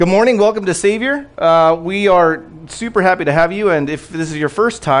Good morning. Welcome to Savior. We are super happy to have you, and if this is your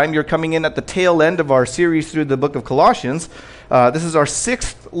first time, you're coming in at the tail end of our series through the book of Colossians. This is our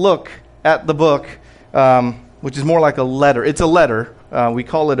sixth look at the book, which is more like a letter. It's a letter. We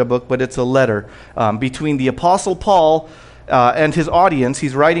call it a book, but it's a letter between the Apostle Paul and his audience.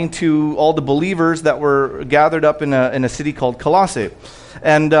 He's writing to all the believers that were gathered up in a city called Colossae.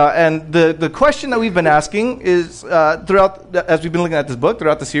 And the question that we've been asking is, throughout, as we've been looking at this book,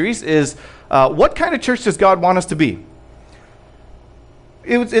 throughout the series, is what kind of church does God want us to be?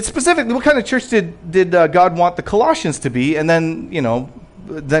 It's specifically, what kind of church did God want the Colossians to be? And then,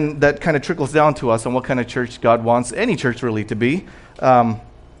 then that kind of trickles down to us on what kind of church God wants any church really to be.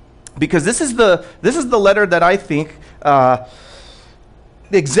 Because this is the letter that I think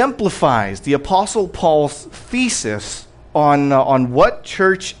exemplifies the Apostle Paul's thesis on what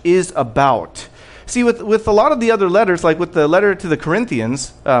church is about. See, with a lot of the other letters, like with the letter to the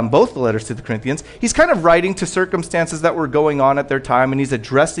Corinthians, both the letters to the Corinthians, he's kind of writing to circumstances that were going on at their time, and he's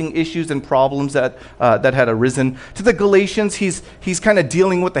addressing issues and problems that had arisen. To the Galatians, he's kind of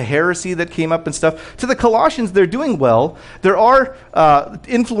dealing with the heresy that came up and stuff. To the Colossians, they're doing well. There are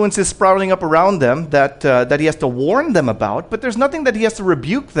influences sprouting up around them that he has to warn them about, but there's nothing that he has to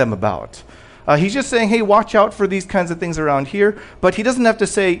rebuke them about. He's just saying, hey, watch out for these kinds of things around here. But he doesn't have to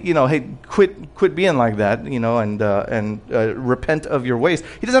say, hey, quit being like that, and repent of your ways.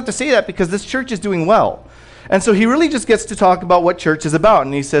 He doesn't have to say that because this church is doing well. And so he really just gets to talk about what church is about.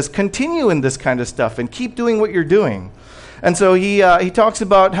 And he says, continue in this kind of stuff and keep doing what you're doing. And so he talks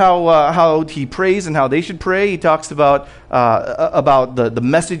about how he prays and how they should pray. He talks about the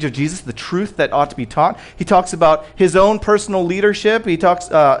message of Jesus, the truth that ought to be taught. He talks about his own personal leadership. He talks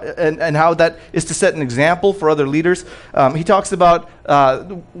and how that is to set an example for other leaders. He talks about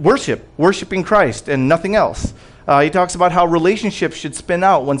worshiping Christ and nothing else. He talks about how relationships should spin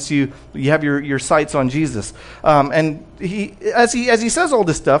out once you have your sights on Jesus. And as he says all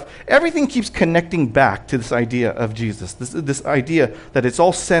this stuff, everything keeps connecting back to this idea of Jesus, this idea that it's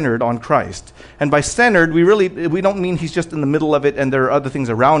all centered on Christ. And by centered, we don't mean he's just in the middle of it and there are other things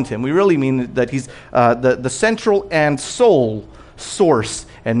around him. We really mean that he's the central and sole source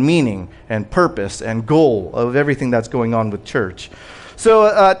and meaning and purpose and goal of everything that's going on with church.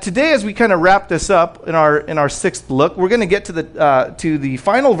 So today, as we kind of wrap this up in our sixth look, we're going to get to the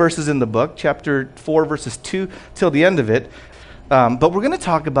final verses in the book, chapter 4, verses 2 till the end of it. But we're going to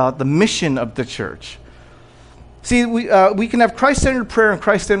talk about the mission of the church. See, we can have Christ-centered prayer and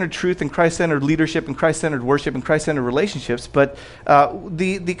Christ-centered truth and Christ-centered leadership and Christ-centered worship and Christ-centered relationships, but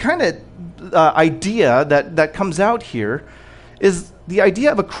the kind of idea that comes out here is the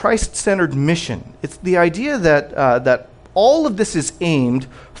idea of a Christ-centered mission. It's the idea that all of this is aimed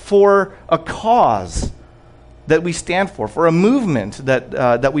for a cause that we stand for a movement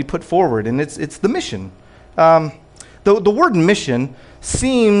that we put forward, and it's the mission. The word mission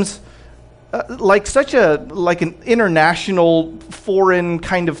seems like an international, foreign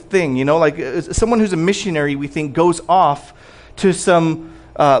kind of thing. Like someone who's a missionary, we think goes off to some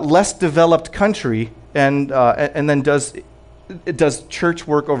less developed country and then does church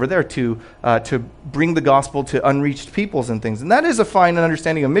work over there to bring the gospel to unreached peoples and things. And that is a fine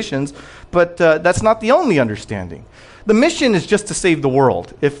understanding of missions, but that's not the only understanding. The mission is just to save the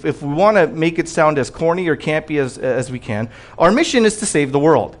world. If we want to make it sound as corny or campy as we can, our mission is to save the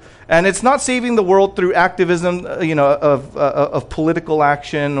world. And it's not saving the world through activism, of political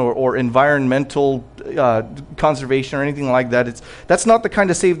action or environmental conservation or anything like that. That's not the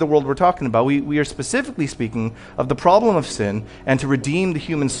kind of save the world we're talking about. We are specifically speaking of the problem of sin and to redeem the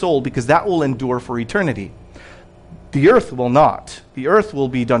human soul, because that will endure for eternity. The earth will not. The earth will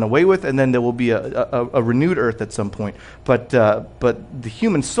be done away with, and then there will be a renewed earth at some point. But the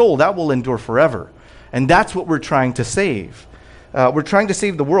human soul, that will endure forever. And that's what we're trying to save. We're trying to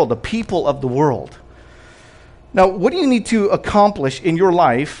save the world, the people of the world. Now, what do you need to accomplish in your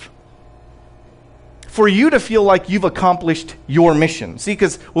life for you to feel like you've accomplished your mission? See,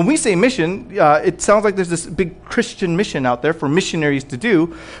 because when we say mission, it sounds like there's this big Christian mission out there for missionaries to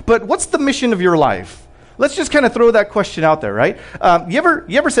do. But what's the mission of your life? Let's just kind of throw that question out there, right? You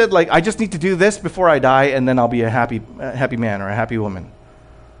ever said, like, I just need to do this before I die, and then I'll be a happy man or a happy woman?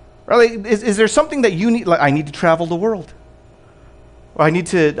 Right? Is there something that you need? Like, I need to travel the world. Or I need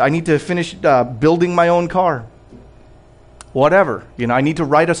to finish building my own car. Whatever. I need to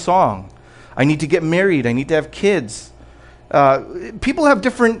write a song. I need to get married. I need to have kids. People have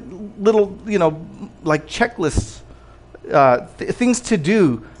different little, like checklists, things to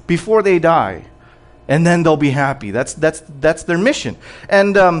do before they die, and then they'll be happy. That's their mission.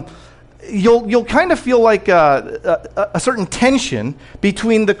 And you'll kind of feel like a certain tension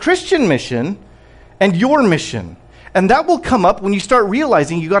between the Christian mission and your mission. And that will come up when you start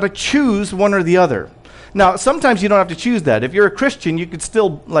realizing you got to choose one or the other. Now, sometimes you don't have to choose that. If you're a Christian, you could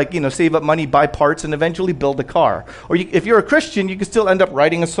still, save up money, buy parts, and eventually build a car. Or if you're a Christian, you could still end up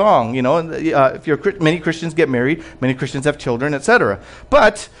writing a song. Many Christians get married, many Christians have children, etc.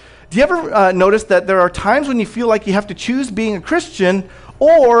 But do you ever notice that there are times when you feel like you have to choose being a Christian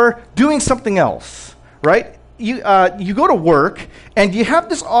or doing something else, right? You go to work and you have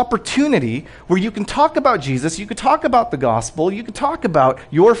this opportunity where you can talk about Jesus, you could talk about the gospel, you could talk about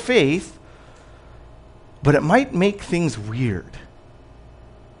your faith, but it might make things weird.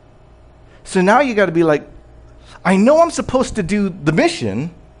 So now you got to be like, I know I'm supposed to do the mission,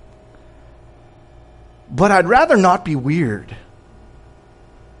 but I'd rather not be weird.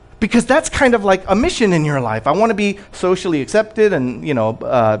 Because that's kind of like a mission in your life. I want to be socially accepted and,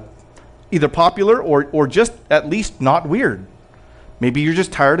 either popular or just at least not weird. Maybe you're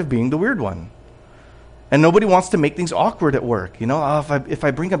just tired of being the weird one. And nobody wants to make things awkward at work. If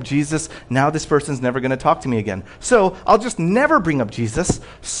I bring up Jesus, now this person's never going to talk to me again. So I'll just never bring up Jesus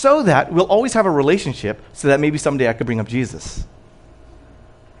so that we'll always have a relationship so that maybe someday I could bring up Jesus.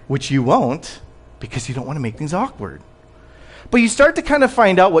 Which you won't because you don't want to make things awkward. But you start to kind of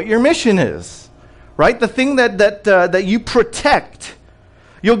find out what your mission is, right? The thing that you protect.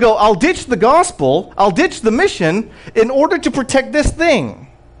 You'll go, I'll ditch the gospel, I'll ditch the mission in order to protect this thing.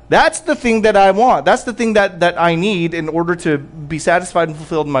 That's the thing that I want. That's the thing that I need in order to be satisfied and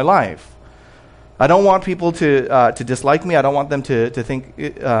fulfilled in my life. I don't want people to dislike me. I don't want them to think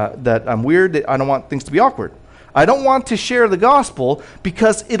that I'm weird. I don't want things to be awkward. I don't want to share the gospel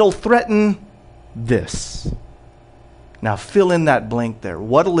because it'll threaten this. Now fill in that blank there.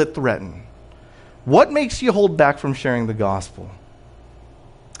 What'll it threaten? What makes you hold back from sharing the gospel?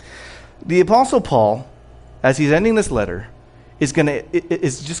 The Apostle Paul, as he's ending this letter, is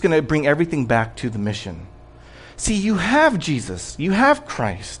just going to bring everything back to the mission. See, you have Jesus, you have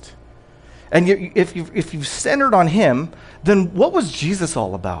Christ, and if you've centered on him, then what was Jesus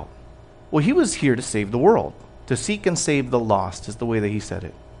all about? Well, he was here to save the world, to seek and save the lost, is the way that he said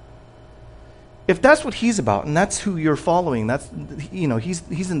it. If that's what he's about, and that's who you're following,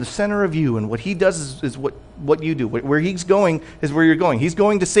 he's in the center of you, and what he does is what you do. Where he's going is where you're going. He's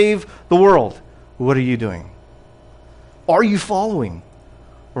going to save the world. What are you doing? Are you following?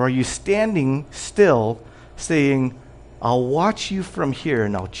 Or are you standing still saying, I'll watch you from here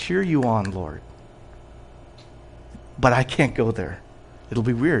and I'll cheer you on, Lord. But I can't go there. It'll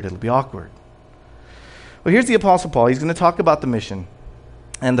be weird. It'll be awkward. Well, here's the Apostle Paul. He's going to talk about the mission.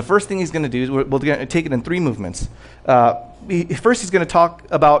 And the first thing he's going to do is we're going to take it in three movements. First, he's going to talk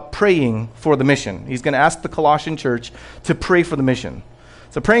about praying for the mission. He's going to ask the Colossian church to pray for the mission.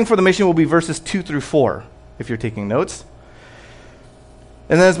 So praying for the mission will be verses 2 through 4, if you're taking notes.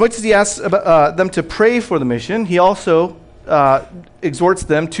 And then as much as he asks them to pray for the mission, he also exhorts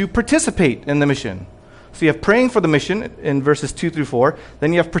them to participate in the mission. So you have praying for the mission in verses 2 through 4.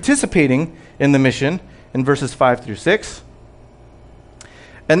 Then you have participating in the mission in verses 5 through 6.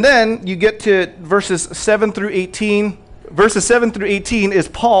 And then you get to verses 7 through 18. Verses 7 through 18 is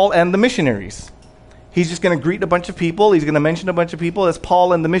Paul and the missionaries. He's just going to greet a bunch of people. He's going to mention a bunch of people. That's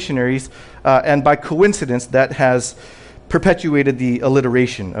Paul and the missionaries. And by coincidence, that has perpetuated the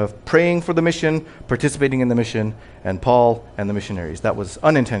alliteration of praying for the mission, participating in the mission, and Paul and the missionaries. That was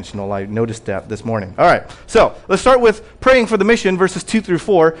unintentional. I noticed that this morning. All right, so let's start with praying for the mission, verses 2 through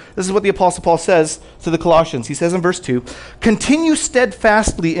 4. This is what the Apostle Paul says to the Colossians. He says in verse 2, "Continue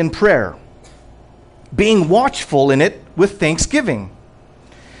steadfastly in prayer, being watchful in it with thanksgiving.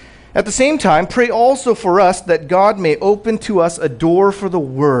 At the same time, pray also for us that God may open to us a door for the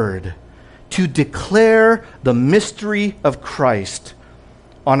word, to declare the mystery of Christ,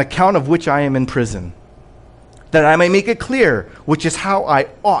 on account of which I am in prison, that I may make it clear, which is how I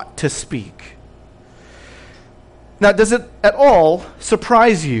ought to speak." Now, does it at all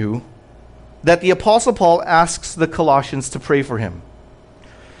surprise you that the Apostle Paul asks the Colossians to pray for him?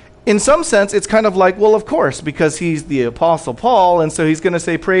 In some sense, it's kind of like, well, of course, because he's the Apostle Paul, and so he's going to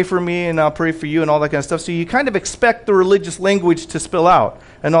say, pray for me, and I'll pray for you, and all that kind of stuff. So you kind of expect the religious language to spill out,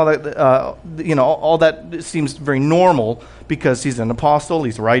 and all that, all that seems very normal, because he's an apostle,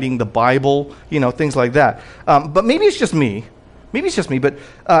 he's writing the Bible, things like that. But maybe it's just me. But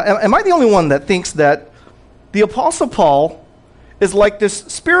am I the only one that thinks that the Apostle Paul is like this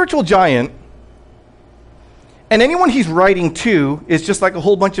spiritual giant, and anyone he's writing to is just like a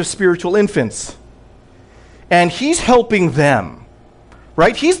whole bunch of spiritual infants. And he's helping them,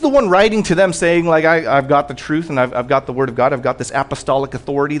 right? He's the one writing to them saying, like, I've got the truth and I've got the word of God. I've got this apostolic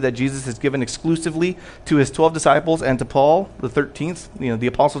authority that Jesus has given exclusively to his 12 disciples and to Paul, the 13th, the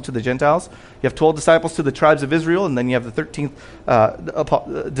apostle to the Gentiles. You have 12 disciples to the tribes of Israel, and then you have the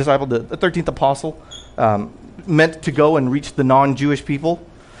 13th disciple, the 13th apostle, meant to go and reach the non-Jewish people.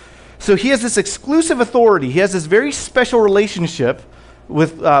 So he has this exclusive authority. He has this very special relationship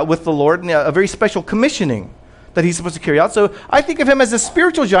with the Lord, and a very special commissioning that he's supposed to carry out. So I think of him as a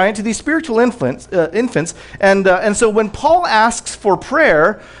spiritual giant to these spiritual infants. And so when Paul asks for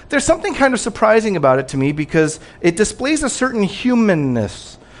prayer, there's something kind of surprising about it to me, because it displays a certain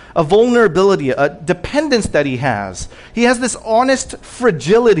humanness, a vulnerability, a dependence that he has. He has this honest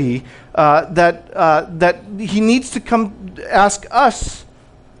fragility that he needs to come ask us,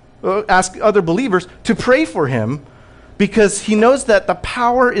 ask other believers to pray for him, because he knows that the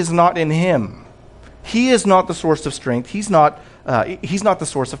power is not in him. He is not the source of strength. He's not the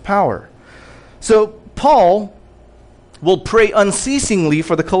source of power. So Paul will pray unceasingly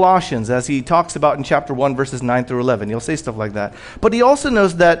for the Colossians, as he talks about in chapter 1, verses 9 through 11. He'll say stuff like that. But he also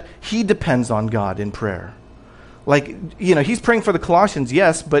knows that he depends on God in prayer. Like, he's praying for the Colossians,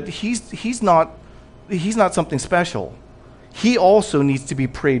 yes, but he's not something special. He also needs to be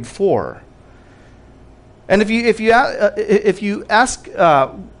prayed for. And if you ask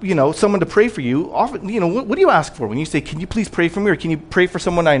someone to pray for you, often what do you ask for when you say, "Can you please pray for me?" or "Can you pray for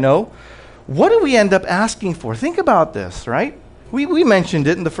someone I know?" What do we end up asking for? Think about this, right? We mentioned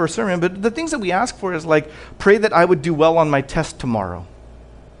it in the first sermon, but the things that we ask for is like, pray that I would do well on my test tomorrow.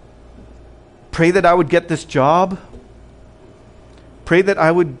 Pray that I would get this job. Pray that I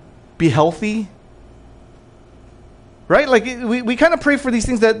would be healthy. Right? Like we kind of pray for these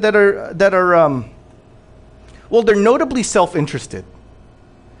things that are well, they're notably self-interested.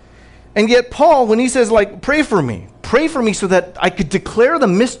 And yet Paul, when he says, like, pray for me so that I could declare the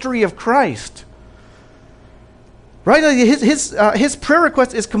mystery of Christ. Right? Like his prayer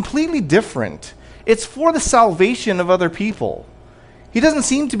request is completely different. It's for the salvation of other people. He doesn't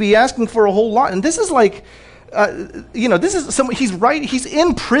seem to be asking for a whole lot. And this is like, he's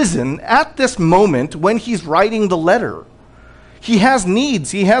in prison at this moment when he's writing the letter. He has needs.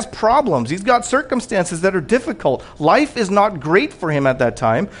 He has problems. He's got circumstances that are difficult. Life is not great for him at that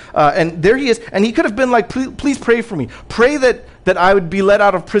time. And there he is. And he could have been like, please pray for me. Pray that I would be let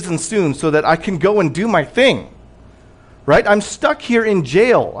out of prison soon so that I can go and do my thing. Right? I'm stuck here in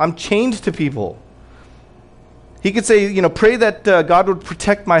jail. I'm chained to people. He could say, pray that God would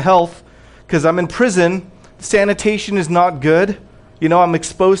protect my health because I'm in prison. Sanitation is not good. I'm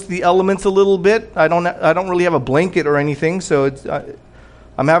exposed to the elements a little bit. I don't really have a blanket or anything, so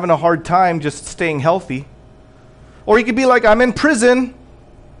I'm having a hard time just staying healthy. Or he could be like, I'm in prison.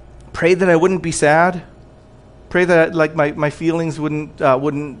 Pray that I wouldn't be sad. Pray that my feelings wouldn't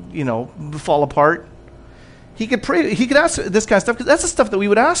fall apart. He could pray. He could ask this kind of stuff, because that's the stuff that we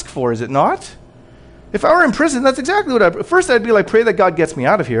would ask for, is it not? If I were in prison, that's exactly what first I'd be like, pray that God gets me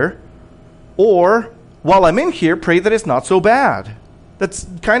out of here. Or while I'm in here, pray that it's not so bad. That's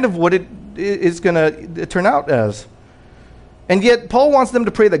kind of what it is going to turn out as. And yet, Paul wants them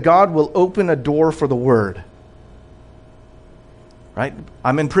to pray that God will open a door for the word. Right?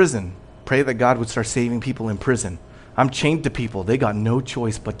 I'm in prison. Pray that God would start saving people in prison. I'm chained to people. They got no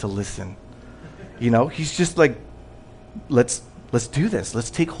choice but to listen. He's just like, let's do this.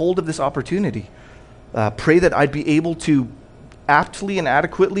 Let's take hold of this opportunity. Pray that I'd be able to aptly and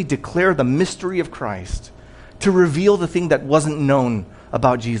adequately declare the mystery of Christ, to reveal the thing that wasn't known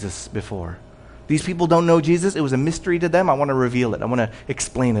about Jesus before. These people don't know Jesus. It was a mystery to them. I want to reveal it. I want to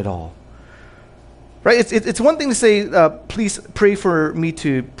explain it all. Right? It's one thing to say, please pray for me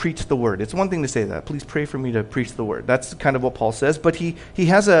to preach the word. It's one thing to say that. Please pray for me to preach the word. That's kind of what Paul says. But he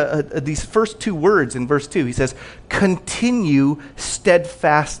has these first two words in verse 2. He says, continue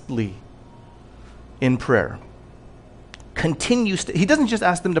steadfastly in prayer. Continue. He doesn't just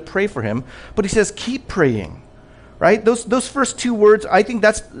ask them to pray for him, but he says, keep praying. Right? Those first two words, I think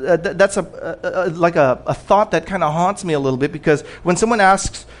that's a thought that kind of haunts me a little bit, because when someone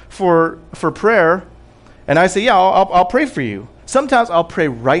asks for prayer, and I say, yeah, I'll pray for you. Sometimes I'll pray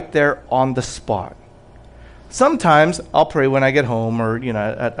right there on the spot. Sometimes I'll pray when I get home or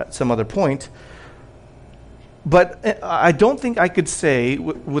at some other point. But I don't think I could say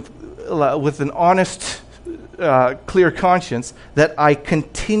with an honest, clear conscience that I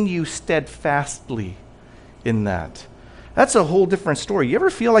continue steadfastly in that. That's a whole different story. You ever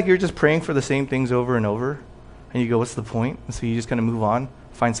feel like you're just praying for the same things over and over, and you go, what's the point? And so you just kind of move on,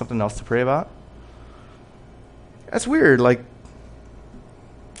 find something else to pray about? That's weird. Like,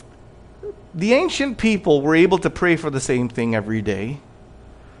 the ancient people were able to pray for the same thing every day.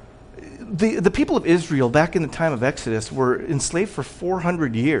 The people of Israel back in the time of Exodus were enslaved for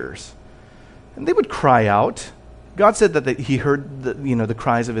 400 years. And they would cry out. God said that he heard the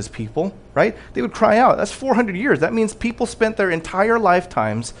cries of his people, right? They would cry out. That's 400 years. That means people spent their entire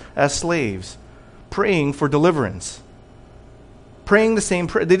lifetimes as slaves praying for deliverance. Praying the same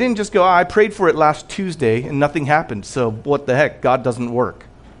prayer. They didn't just go, I prayed for it last Tuesday and nothing happened, so what the heck? God doesn't work.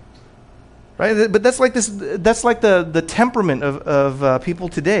 Right? But that's like the temperament of people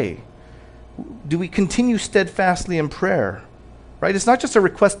today. Do we continue steadfastly in prayer? Right? It's not just a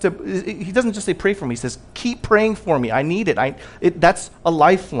request he doesn't just say pray for me. He says, keep praying for me. I need it. That's a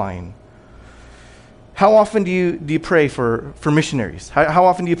lifeline. How often do you pray for missionaries? How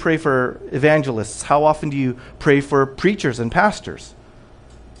often do you pray for evangelists? How often do you pray for preachers and pastors?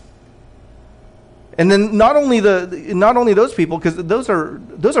 And then not only those people, because those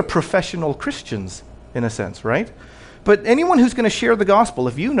are professional Christians in a sense, right? But anyone who's going to share the gospel,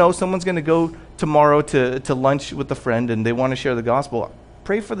 if you know someone's going to go tomorrow to lunch with a friend and they want to share the gospel,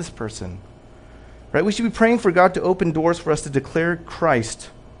 pray for this person. Right? We should be praying for God to open doors for us to declare Christ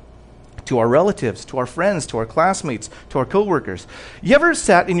to our relatives, to our friends, to our classmates, to our coworkers. You ever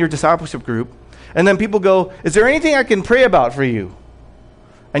sat in your discipleship group and then people go, is there anything I can pray about for you?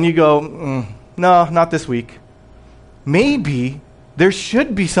 And you go, no, not this week. Maybe there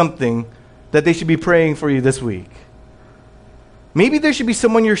should be something that they should be praying for you this week. Maybe there should be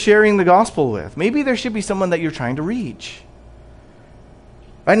someone you're sharing the gospel with. Maybe there should be someone that you're trying to reach.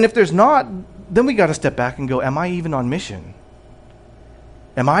 And if there's not, then we got to step back and go, am I even on mission?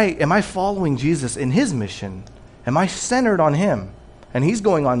 Am I following Jesus in his mission? Am I centered on him? And he's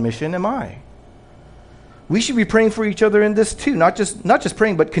going on mission, am I? We should be praying for each other in this too, not just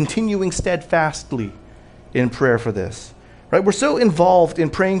praying, but continuing steadfastly in prayer for this. Right? We're so involved in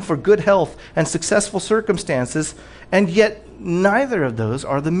praying for good health and successful circumstances, and yet neither of those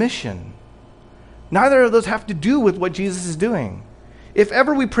are the mission. Neither of those have to do with what Jesus is doing. If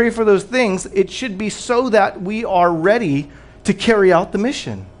ever we pray for those things, it should be so that we are ready to carry out the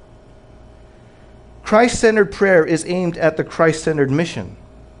mission. Christ-centered prayer is aimed at the Christ-centered mission,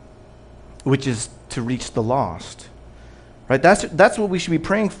 which is to reach the lost. Right? That's what we should be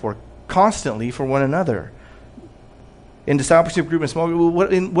praying for constantly for one another. In discipleship group and small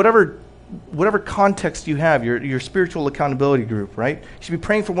group, in whatever context you have, your spiritual accountability group, right? You should be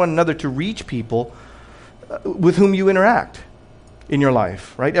praying for one another to reach people with whom you interact in your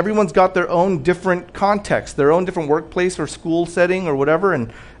life, right? Everyone's got their own different context, their own different workplace or school setting or whatever,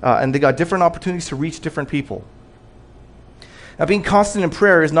 and they got different opportunities to reach different people. Now, being constant in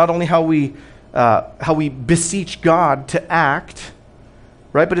prayer is not only how we beseech God to act,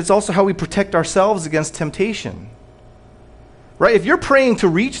 right? But it's also how we protect ourselves against temptation. Right? If you're praying to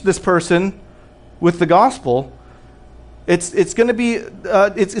reach this person with the gospel, it's going to be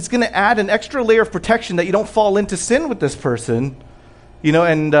it's going to add an extra layer of protection that you don't fall into sin with this person,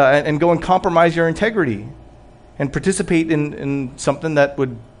 and go and compromise your integrity and participate in something that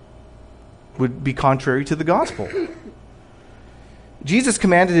would be contrary to the gospel. Jesus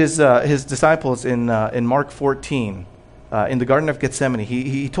commanded his disciples in Mark 14. In the Garden of Gethsemane,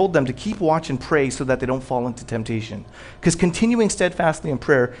 he told them to keep watch and pray so that they don't fall into temptation. Because continuing steadfastly in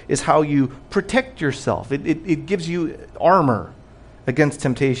prayer is how you protect yourself. It gives you armor against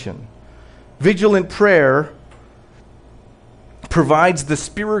temptation. Vigilant prayer provides the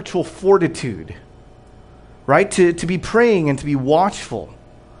spiritual fortitude, right? To be praying and to be watchful.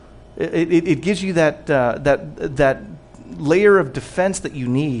 It gives you that layer of defense that you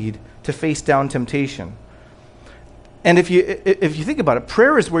need to face down temptation. And if you think about it,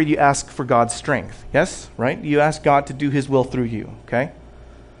 prayer is where you ask for God's strength. Yes? Right? You ask God to do his will through you. Okay?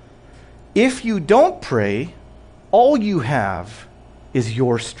 If you don't pray, all you have is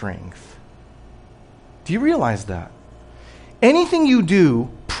your strength. Do you realize that? Anything you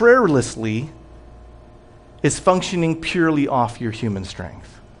do prayerlessly is functioning purely off your human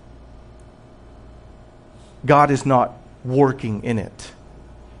strength. God is not working in it.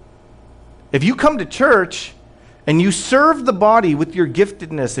 If you come to church and you serve the body with your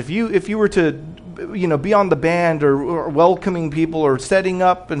giftedness, if you were to, be on the band or welcoming people or setting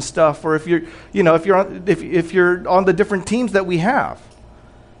up and stuff, or if you're on the different teams that we have,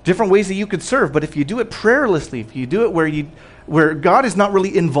 different ways that you could serve. But if you do it prayerlessly, if you do it where God is not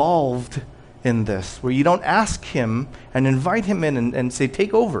really involved in this, where you don't ask him and invite him in and say,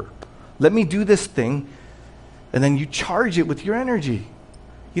 take over, let me do this thing, and then you charge it with your energy.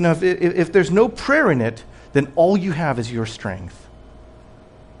 If there's no prayer in it, then all you have is your strength.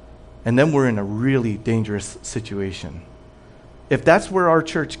 And then we're in a really dangerous situation. If that's where our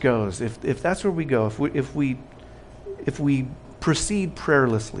church goes, if that's where we go, if we proceed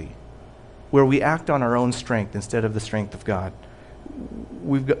prayerlessly, where we act on our own strength instead of the strength of God,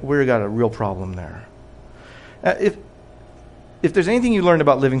 we've got a real problem there. If there's anything you learned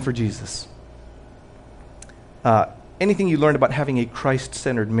about living for Jesus, anything you learned about having a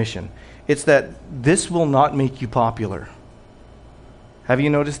Christ-centered mission, it's that this will not make you popular. Have you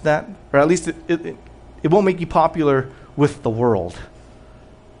noticed that? Or at least it won't make you popular with the world.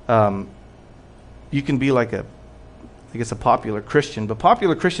 You can be like a popular Christian, but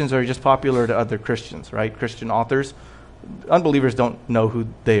popular Christians are just popular to other Christians, right? Christian authors. Unbelievers don't know who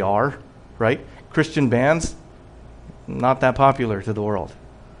they are, right? Christian bands, not that popular to the world,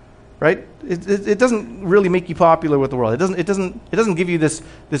 right? It doesn't really make you popular with the world. It doesn't give you this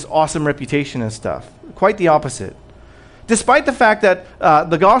awesome reputation and stuff. Quite the opposite. Despite the fact that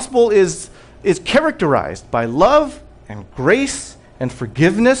the gospel is characterized by love and grace and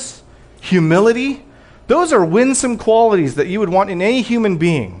forgiveness, humility, those are winsome qualities that you would want in any human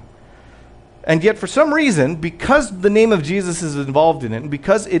being. And yet, for some reason, because the name of Jesus is involved in it, and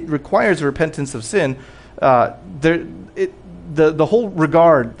because it requires repentance of sin, the whole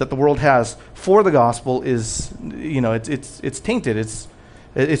regard that the world has for the gospel is, it's tainted.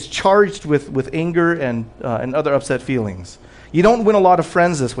 It's charged with anger and other upset feelings. You don't win a lot of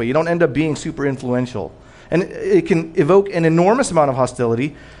friends this way. You don't end up being super influential, and it can evoke an enormous amount of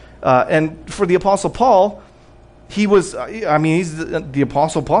hostility. And for the Apostle Paul, he's the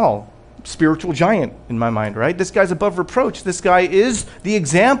Apostle Paul. Spiritual giant in my mind, right? This guy's above reproach. This guy is the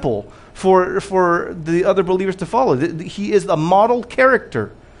example for the other believers to follow. He is a model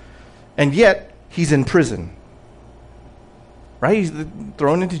character. And yet, he's in prison. Right? He's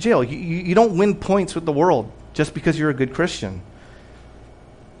thrown into jail. You don't win points with the world just because you're a good Christian.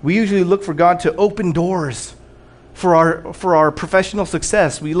 We usually look for God to open doors for our professional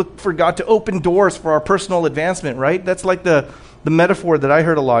success. We look for God to open doors for our personal advancement, right? That's like the metaphor that I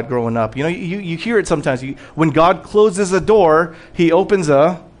heard a lot growing up. You hear it sometimes. When God closes a door, he opens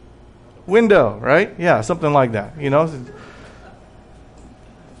a window, right? Yeah, something like that,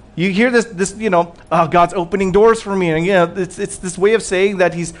 You hear this, God's opening doors for me. And, it's this way of saying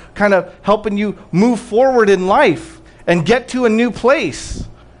that he's kind of helping you move forward in life and get to a new place.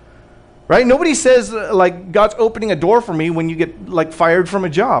 Right? Nobody says, God's opening a door for me when you get, fired from a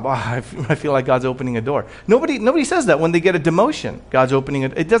job. I feel like God's opening a door. Nobody says that when they get a demotion. God's opening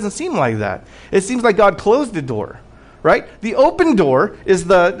it. It doesn't seem like that. It seems like God closed the door. Right? The open door is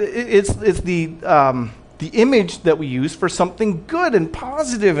the image that we use for something good and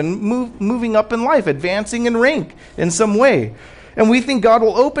positive and moving up in life, advancing in rank in some way. And we think God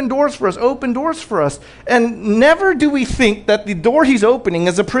will open doors for us. And never do we think that the door he's opening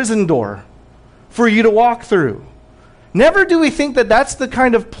is a prison door for you to walk through. Never do we think that that's the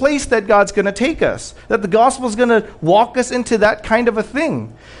kind of place that God's going to take us, that the gospel is going to walk us into that kind of a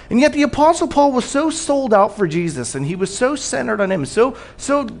thing. And yet the Apostle Paul was so sold out for Jesus, and he was so centered on him, so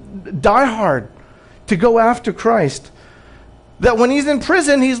diehard to go after Christ, that when he's in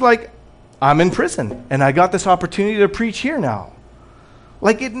prison, he's like, I'm in prison, and I got this opportunity to preach here now.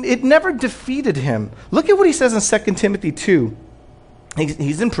 It never defeated him. Look at what he says in 2 Timothy 2.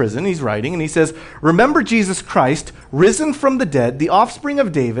 He's in prison, he's writing, and he says, remember Jesus Christ, risen from the dead, the offspring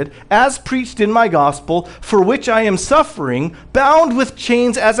of David, as preached in my gospel, for which I am suffering, bound with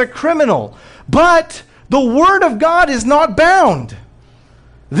chains as a criminal. But the word of God is not bound.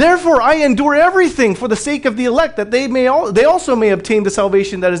 Therefore I endure everything for the sake of the elect, that they also may obtain the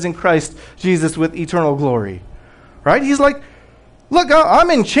salvation that is in Christ Jesus with eternal glory. Right? He's like, look,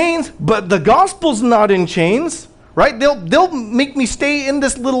 I'm in chains, but the gospel's not in chains. Right? They'll make me stay in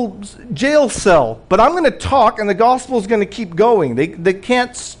this little jail cell, but I'm going to talk, and the gospel's going to keep going. They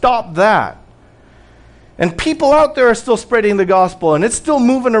can't stop that. And people out there are still spreading the gospel, and it's still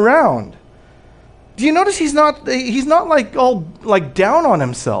moving around. Do you notice he's not all down on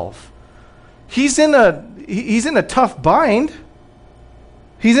himself? He's in a tough bind.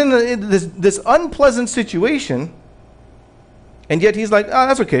 He's in this unpleasant situation, and yet he's like,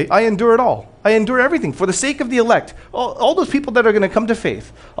 that's okay. I endure it all. I endure everything for the sake of the elect. All those people that are going to come to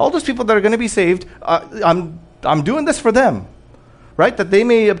faith, all those people that are going to be saved, I'm doing this for them, right? That they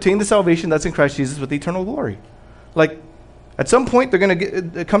may obtain the salvation that's in Christ Jesus with eternal glory. At some point, they're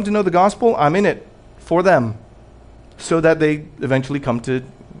going to come to know the gospel. I'm in it for them, so that they eventually come to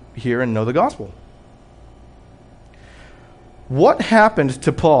hear and know the gospel. What happened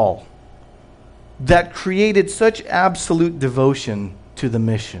to Paul that created such absolute devotion to the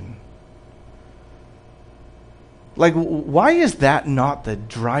mission? Why is that not the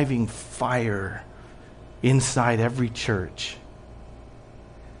driving fire inside every church?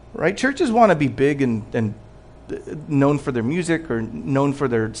 Right? Churches want to be big and known for their music or known for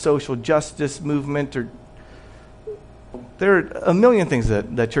their social justice movement, or there are a million things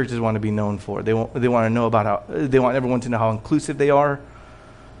that churches want to be known for. They want to know about how, they want everyone to know how inclusive they are.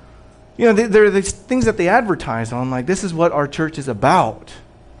 There are these things that they advertise on, like, this is what our church is about.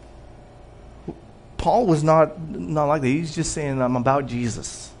 Paul was not like that. He's just saying, I'm about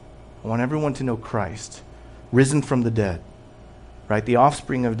Jesus. I want everyone to know Christ, risen from the dead, right? The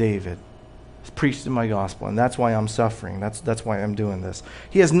offspring of David. It's preached in my gospel, and that's why I'm suffering. That's why I'm doing this.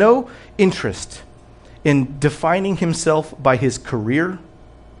 He has no interest in defining himself by his career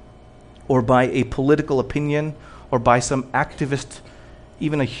or by a political opinion or by some activist,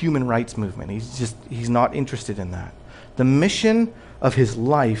 even a human rights movement. He's not interested in that. The mission of his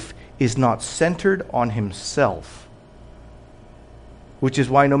life is not centered on himself, which is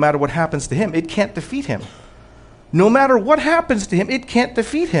why no matter what happens to him, it can't defeat him. No matter what happens to him, it can't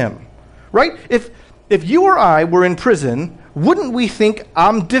defeat him, right? If you or I were in prison, wouldn't we think,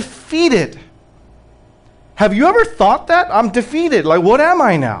 I'm defeated? Have you ever thought that? I'm defeated. Like, what am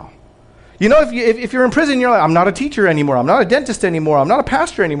I now? If you're in prison, you're like, I'm not a teacher anymore. I'm not a dentist anymore. I'm not a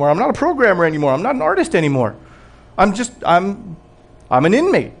pastor anymore. I'm not a programmer anymore. I'm not an artist anymore. I'm an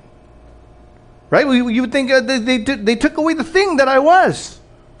inmate. Right? You would think they took away the thing that I was.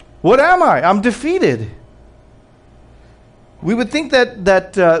 What am I? I'm defeated. We would think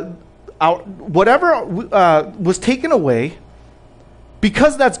that whatever was taken away,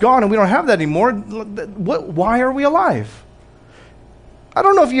 because that's gone and we don't have that anymore, why are we alive? I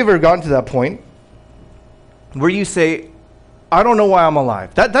don't know if you've ever gotten to that point where you say, I don't know why I'm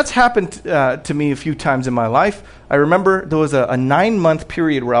alive. That's happened to me a few times in my life. I remember there was a 9-month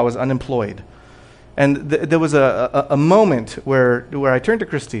period where I was unemployed. And there was a moment where I turned to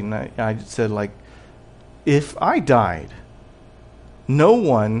Christine and I said, like, if I died, no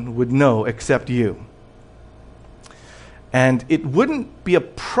one would know except you. And it wouldn't be a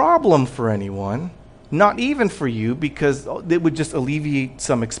problem for anyone, not even for you, because it would just alleviate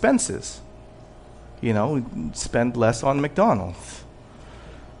some expenses. We'd spend less on McDonald's.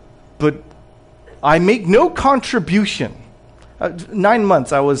 But I make no contribution. 9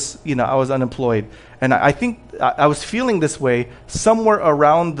 months I was unemployed. And I think I was feeling this way somewhere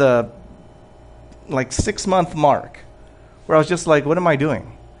around the 6-month mark, where I was just like, what am I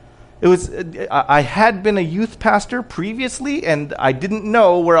doing? I had been a youth pastor previously, and I didn't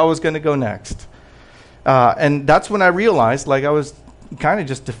know where I was going to go next. And that's when I realized, I was kind of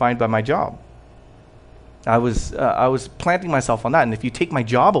just defined by my job. I was planting myself on that, and if you take my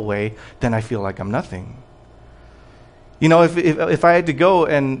job away, then I feel like I'm nothing. If I had to go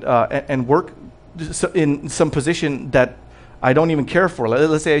and work in some position that I don't even care for,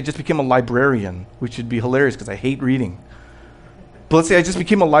 let's say I just became a librarian, which would be hilarious because I hate reading. But let's say I just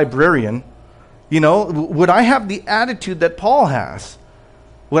became a librarian, would I have the attitude that Paul has?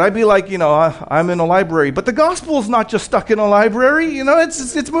 Would I be like, I'm in a library, but the gospel is not just stuck in a library,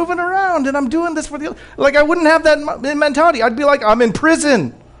 it's moving around, and I'm doing this for the, I wouldn't have that mentality. I'd be like, I'm in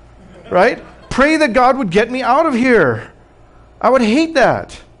prison, right? Pray that God would get me out of here. I would hate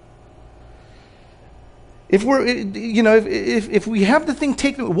that. If we're, if we have the thing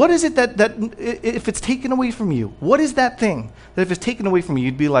taken, what is it that if it's taken away from you, what is that thing that if it's taken away from you,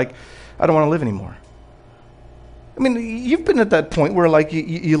 you'd be like, I don't want to live anymore? I mean, you've been at that point where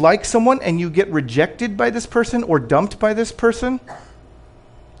you like someone and you get rejected by this person or dumped by this person,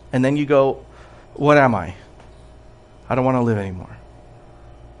 and then you go, what am I? I don't want to live anymore.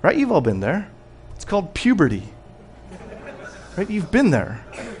 Right? You've all been there. It's called puberty. Right? You've been there.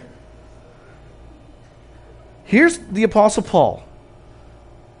 Here's the Apostle Paul.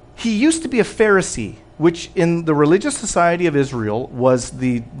 He used to be a Pharisee, which in the religious society of Israel was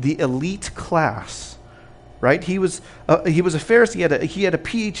the elite class. Right? He was a Pharisee. He had a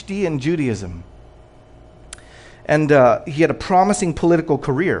PhD in Judaism. And he had a promising political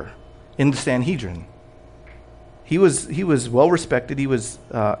career in the Sanhedrin. He was well respected. He was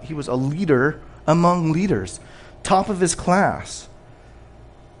a leader among leaders, top of his class.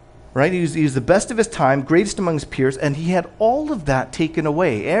 Right? He was the best of his time, greatest among his peers, and he had all of that taken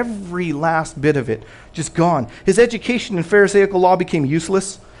away. Every last bit of it just gone. His education in Pharisaical law became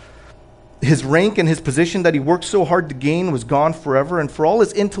useless. His rank and his position that he worked so hard to gain was gone forever. And for all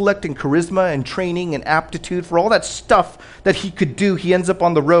his intellect and charisma and training and aptitude, for all that stuff that he could do, he ends up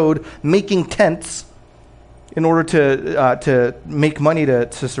on the road making tents in order to make money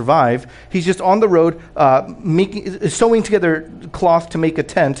to survive. He's just on the road sewing together cloth to make a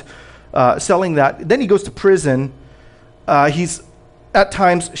tent, selling that. Then he goes to prison. He's at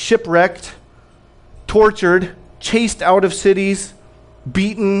times shipwrecked, tortured, chased out of cities,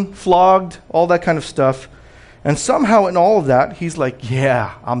 beaten, flogged, all that kind of stuff. And somehow in all of that, he's like,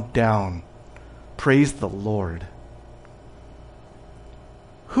 yeah, I'm down. Praise the Lord.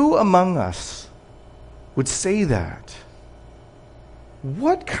 Who among us would say that?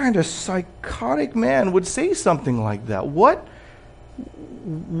 What kind of psychotic man would say something like that? What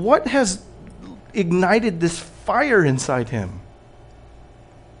has ignited this fire inside him?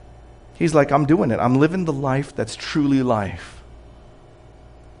 He's like, I'm doing it. I'm living the life that's truly life.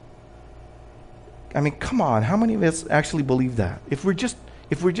 I mean, come on. How many of us actually believe that? If we're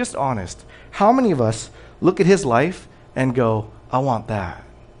just honest, how many of us look at his life and go, I want that?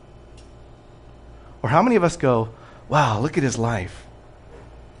 Or how many of us go, wow, look at his life.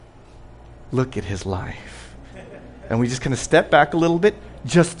 Look at his life. And we just kind of step back a little bit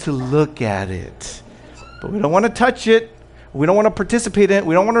just to look at it. But we don't want to touch it. We don't want to participate in it.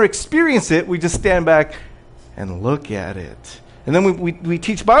 We don't want to experience it. We just stand back and look at it. And then we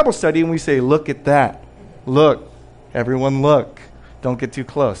teach Bible study and we say, look at that. Look. Everyone look. Don't get too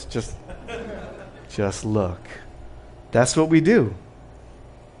close. Just look. That's what we do.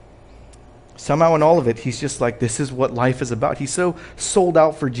 Somehow in all of it, he's just like, this is what life is about. He's so sold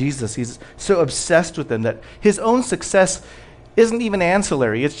out for Jesus. He's so obsessed with him that his own success isn't even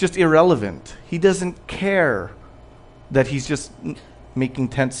ancillary. It's just irrelevant. He doesn't care that he's just making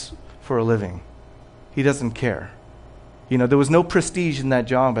tents for a living. He doesn't care. You know, there was no prestige in that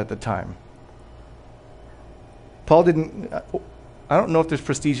job at the time. Paul didn't, I don't know if there's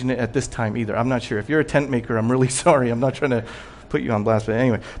prestige in it at this time either. I'm not sure. If you're a tent maker, I'm really sorry. I'm not trying to put you on blast, but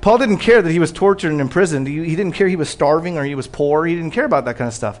anyway. Paul didn't care that he was tortured and imprisoned. He didn't care he was starving or he was poor. He didn't care about that kind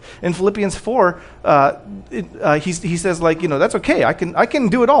of stuff. In Philippians 4, he says, like, you know, that's okay. I can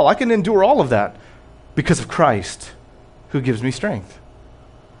do it all. I can endure all of that because of Christ who gives me strength.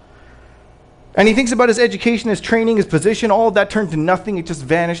 And he thinks about his education, his training, his position. All of that turned to nothing. It just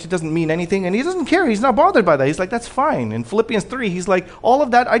vanished. It doesn't mean anything. And he doesn't care. He's not bothered by that. He's like, that's fine. In Philippians 3, he's like, all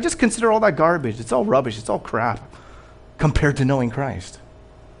of that, I just consider all that garbage. It's all rubbish. It's all crap compared to knowing Christ.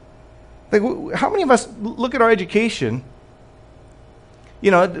 Like, how many of us look at our education?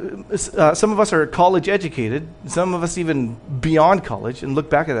 You know, some of us are college educated. Some of us even beyond college, and look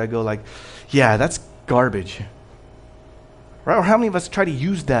back at that and go like, yeah, that's garbage. Right? Or how many of us try to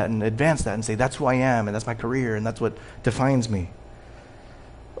use that and advance that and say, that's who I am, and that's my career, and that's what defines me?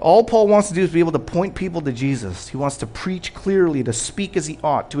 All Paul wants to do is be able to point people to Jesus. He wants to preach clearly, to speak as he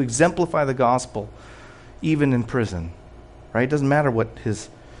ought, to exemplify the gospel, even in prison. Right? It doesn't matter what his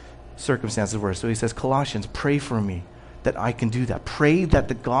circumstances were. So he says, Colossians, pray for me that I can do that. Pray that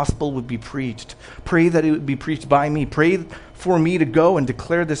the gospel would be preached. Pray that it would be preached by me. Pray for me to go and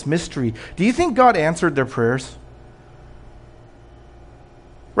declare this mystery. Do you think God answered their prayers?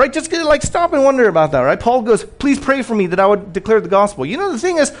 Right? Just like stop and wonder about that, right? Paul goes, please pray for me that I would declare the gospel. You know, the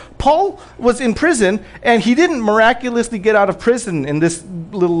thing is, Paul was in prison and he didn't miraculously get out of prison in this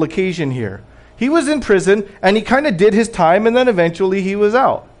little occasion here. He was in prison and he kind of did his time and then eventually he was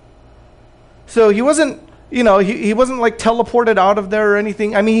out. So he wasn't, you know, he wasn't like teleported out of there or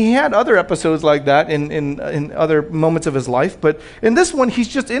anything. I mean, he had other episodes like that in other moments of his life, but in this one, he's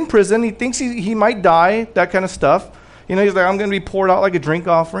just in prison. He thinks he might die, that kind of stuff. You know, he's like, I'm going to be poured out like a drink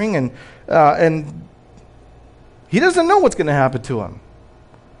offering, and he doesn't know what's going to happen to him.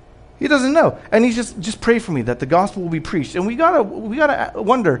 He doesn't know, and he's just pray for me that the gospel will be preached. And we gotta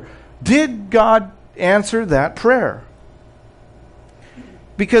wonder, did God answer that prayer?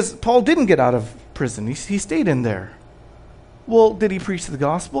 Because Paul didn't get out of prison. He stayed in there. Well, did he preach the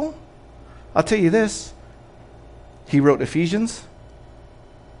gospel? I'll tell you this. He wrote Ephesians.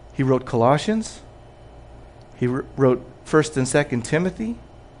 He wrote Colossians. He wrote 1st and 2nd Timothy.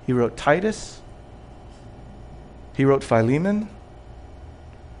 He wrote Titus. He wrote Philemon.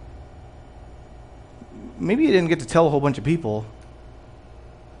 Maybe he didn't get to tell a whole bunch of people,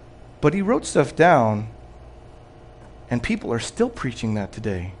 but he wrote stuff down, and people are still preaching that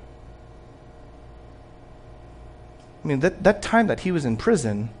today. I mean, that time that he was in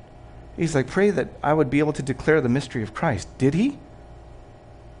prison, he's like, pray that I would be able to declare the mystery of Christ. Did he?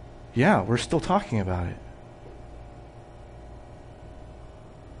 Yeah, we're still talking about it.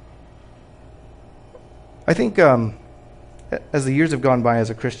 I think as the years have gone by as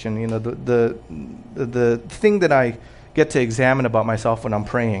a Christian, you know, the thing that I get to examine about myself when I'm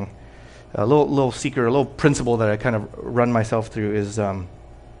praying, a little secret, a little principle that I kind of run myself through is I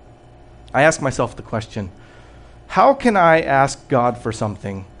ask myself the question, how can I ask God for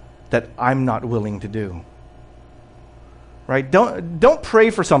something that I'm not willing to do? Right? Don't pray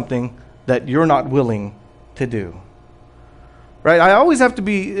for something that you're not willing to do. Right? I always have to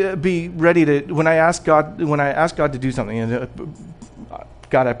be ready to when I ask God to do something. You know,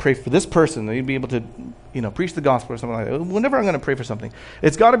 God, I pray for this person that you'd be able to preach the gospel or something like that, whenever I'm going to pray for something,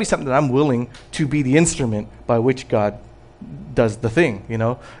 it's got to be something that I'm willing to be the instrument by which God does the thing.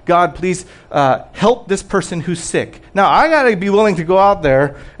 God, please help this person who's sick. Now, I got to be willing to go out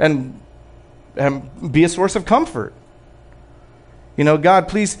there and be a source of comfort. God,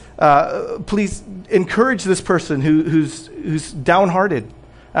 please encourage this person who's downhearted.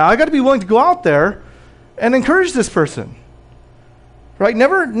 I got to be willing to go out there and encourage this person. Right?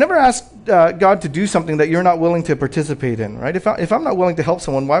 Never ask God to do something that you're not willing to participate in. Right? If I'm not willing to help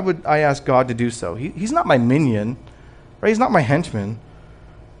someone, why would I ask God to do so? He's not my minion. Right? He's not my henchman.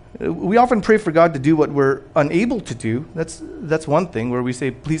 We often pray for God to do what we're unable to do. That's one thing where we say,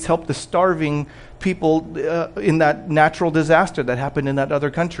 please help the starving people in that natural disaster that happened in that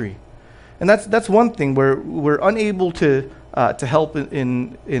other country. And that's one thing where we're unable to help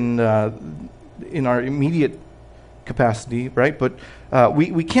in our immediate capacity, right? But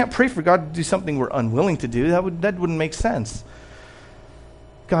we can't pray for God to do something we're unwilling to do. That wouldn't make sense.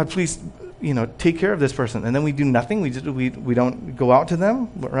 God, please, take care of this person, and then we do nothing. We don't go out to them,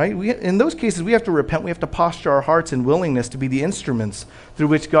 right? In those cases, we have to repent. We have to posture our hearts in willingness to be the instruments through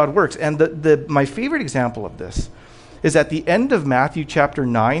which God works. And my favorite example of this is at the end of Matthew chapter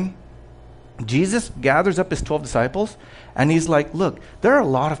 9. Jesus gathers up his 12 disciples, and he's like, look, there are a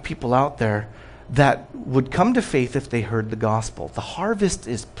lot of people out there that would come to faith if they heard the gospel. The harvest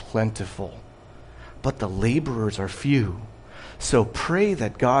is plentiful, but the laborers are few. So pray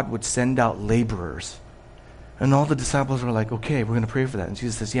that God would send out laborers. And all the disciples were like, okay, we're going to pray for that. And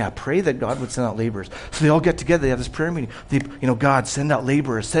Jesus says, yeah, pray that God would send out laborers. So they all get together. They have this prayer meeting. God, send out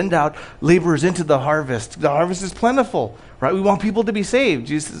laborers. Send out laborers into the harvest. The harvest is plentiful, right? We want people to be saved.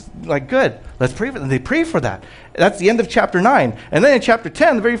 Jesus is like, good, let's pray for them. And they pray for that. That's the end of chapter 9. And then in chapter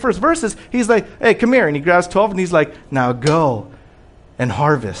 10, the very first verses, he's like, hey, come here. And he grabs 12 and he's like, now go and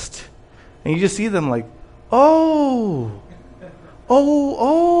harvest. And you just see them like,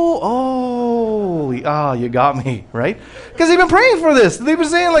 you got me, right? Because they've been praying for this. They've been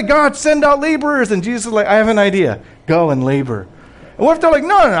saying, like, God, send out laborers. And Jesus is like, I have an idea. Go and labor. And what if they're like,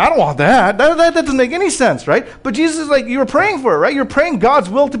 no, I don't want that. That doesn't make any sense, right? But Jesus is like, you're praying for it, right? You're praying God's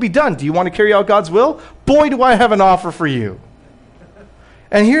will to be done. Do you want to carry out God's will? Boy, do I have an offer for you.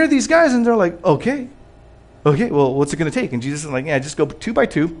 And here are these guys, and they're like, okay, well, what's it going to take? And Jesus is like, yeah, just go 2 by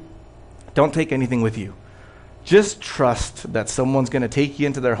 2. Don't take anything with you. Just trust that someone's going to take you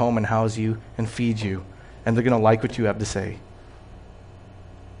into their home and house you and feed you, and they're going to like what you have to say.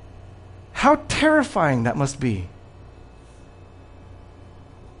 How terrifying that must be.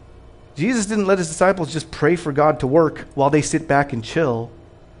 Jesus didn't let his disciples just pray for God to work while they sit back and chill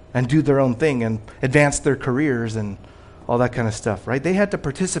and do their own thing and advance their careers and all that kind of stuff, right? They had to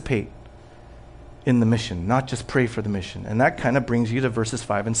participate in the mission, not just pray for the mission. And that kind of brings you to verses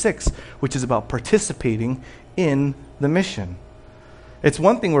 5 and 6, which is about participating in the mission. It's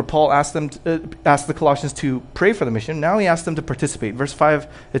one thing where Paul asked the Colossians to pray for the mission. Now he asks them to participate. Verse 5,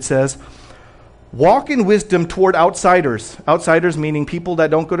 it says, walk in wisdom toward outsiders. Outsiders meaning people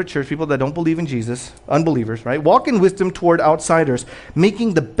that don't go to church, people that don't believe in Jesus, unbelievers, right? Walk in wisdom toward outsiders,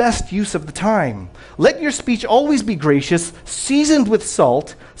 making the best use of the time. Let your speech always be gracious, seasoned with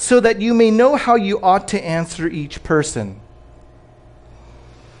salt, so that you may know how you ought to answer each person.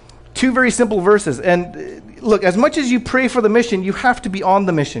 2 very simple verses. And look, as much as you pray for the mission, you have to be on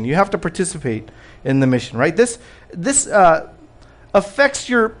the mission. You have to participate in the mission, right? This affects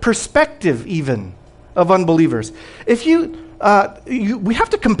your perspective even of unbelievers. If we have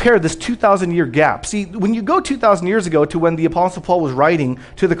to compare this 2,000-year gap. See, when you go 2,000 years ago to when the Apostle Paul was writing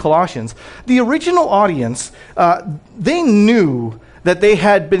to the Colossians, the original audience, they knew that they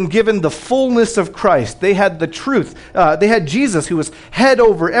had been given the fullness of Christ. They had the truth. They had Jesus, who was head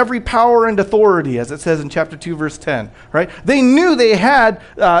over every power and authority, as it says in chapter 2, verse 10. Right? They knew they had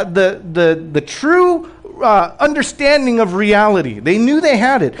the true understanding of reality. They knew they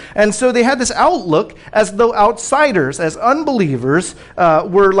had it. And so they had this outlook as though outsiders, as unbelievers,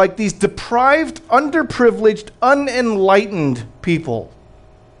 were like these deprived, underprivileged, unenlightened people.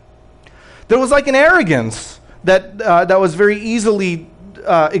 There was like an arrogance that was very easily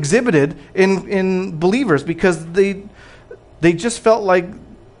exhibited in believers, because they just felt like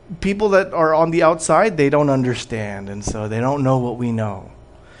people that are on the outside, they don't understand, and so they don't know what we know.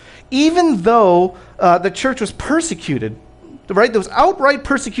 Even though the church was persecuted, right? There was outright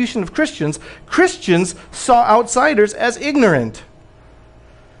persecution of Christians. Christians saw outsiders as ignorant.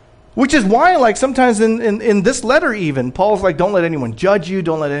 Which is why, like, sometimes in this letter even, Paul's like, don't let anyone judge you,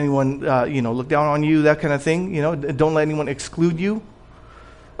 don't let anyone, look down on you, that kind of thing. Don't let anyone exclude you.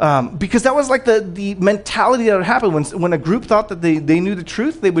 Because that was like the mentality that would happen when a group thought that they knew the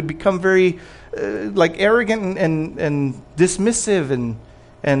truth. They would become very, like arrogant and dismissive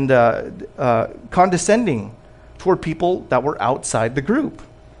and condescending toward people that were outside the group.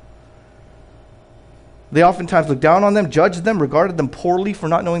 They oftentimes looked down on them, judged them, regarded them poorly for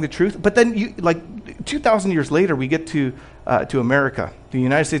not knowing the truth. But then, 2,000 years later, we get to America, the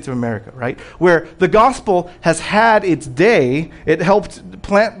United States of America, right? Where the gospel has had its day. It helped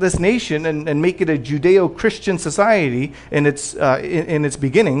plant this nation and make it a Judeo-Christian society in its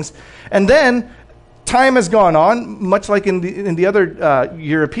beginnings. And then time has gone on, much like in the other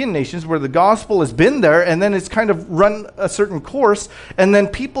European nations, where the gospel has been there, and then it's kind of run a certain course, and then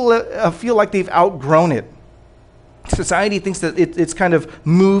people feel like they've outgrown it. Society thinks that it's kind of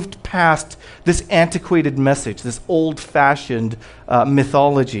moved past this antiquated message, this old-fashioned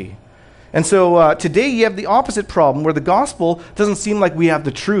mythology. And so today you have the opposite problem, where the gospel doesn't seem like we have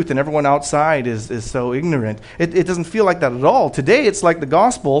the truth and everyone outside is so ignorant. It doesn't feel like that at all. Today it's like the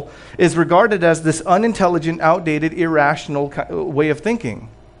gospel is regarded as this unintelligent, outdated, irrational way of thinking,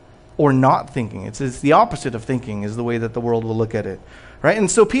 or not thinking. It's the opposite of thinking is the way that the world will look at it. Right? And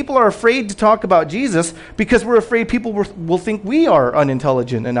so people are afraid to talk about Jesus because we're afraid people will think we are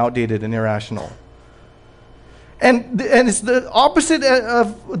unintelligent and outdated and irrational. And it's the opposite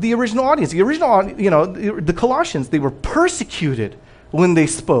of the original audience. The original, the Colossians, they were persecuted when they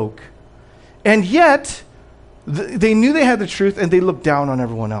spoke. And yet, they knew they had the truth and they looked down on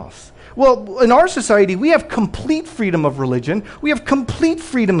everyone else. Well, in our society, we have complete freedom of religion. We have complete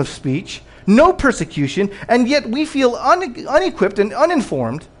freedom of speech, no persecution, and yet we feel unequipped and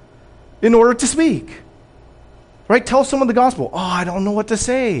uninformed in order to speak. Right? Tell someone the gospel. Oh, I don't know what to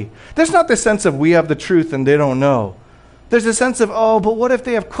say. There's not this sense of we have the truth and they don't know. There's a sense of, oh, but what if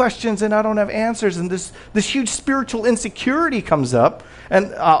they have questions and I don't have answers? And this huge spiritual insecurity comes up.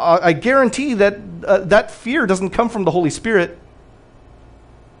 And I guarantee that that fear doesn't come from the Holy Spirit.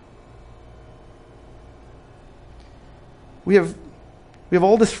 We have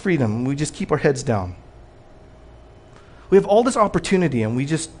all this freedom. We just keep our heads down. We have all this opportunity and we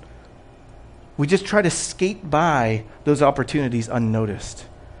just try to skate by those opportunities unnoticed.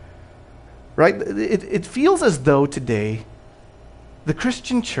 Right? It feels as though today, the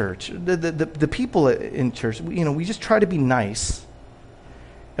Christian church, the people in church, we just try to be nice,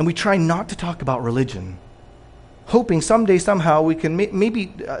 and we try not to talk about religion, hoping someday, somehow, we can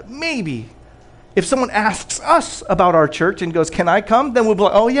maybe, if someone asks us about our church and goes, "Can I come?" then we'll be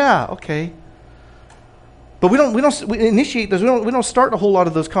like, "Oh yeah, okay." But we initiate those. We don't start a whole lot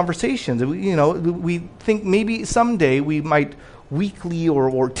of those conversations. We think maybe someday we might weakly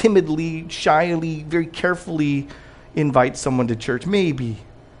or timidly, shyly, very carefully invite someone to church. Maybe,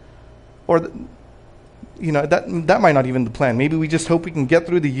 or that might not even be the plan. Maybe we just hope we can get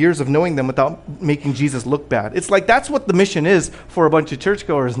through the years of knowing them without making Jesus look bad. It's like that's what the mission is for a bunch of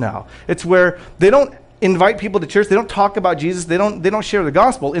churchgoers now. It's where they don't invite people to church. They don't talk about Jesus. They don't share the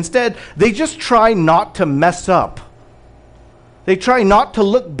gospel. Instead, they just try not to mess up. They try not to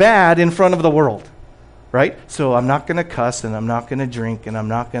look bad in front of the world, right? So I'm not going to cuss, and I'm not going to drink, and I'm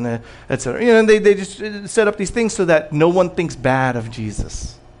not going to, etc. And they just set up these things so that no one thinks bad of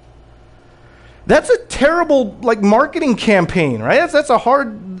Jesus. That's a terrible marketing campaign, right? That's a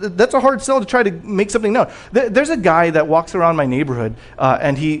hard sell to try to make something known. There's a guy that walks around my neighborhood,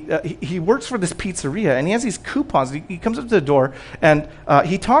 and he works for this pizzeria, and he has these coupons. He comes up to the door, and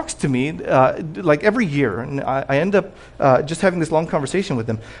he talks to me every year, and I end up just having this long conversation with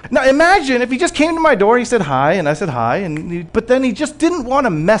him. Now imagine if he just came to my door, he said hi, and I said hi, but then he just didn't want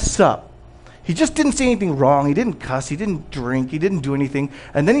to mess up. He just didn't say anything wrong. He didn't cuss. He didn't drink. He didn't do anything.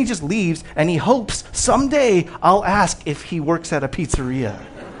 And then he just leaves, and he hopes someday I'll ask if he works at a pizzeria.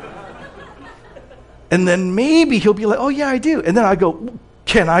 And then maybe he'll be like, "Oh, yeah, I do." And then I go,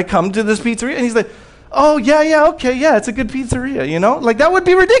 "Can I come to this pizzeria?" And he's like, "Oh, yeah, okay, yeah, it's a good pizzeria." That would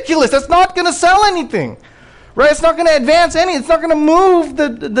be ridiculous. That's not going to sell anything. Right? It's not going to advance it's not going to move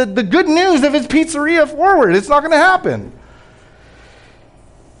the good news of his pizzeria forward. It's not going to happen.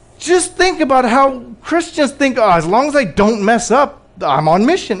 Just think about how Christians think, as long as I don't mess up, I'm on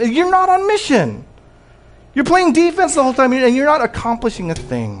mission. You're not on mission. You're playing defense the whole time, and you're not accomplishing a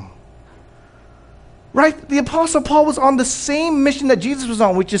thing. Right? The Apostle Paul was on the same mission that Jesus was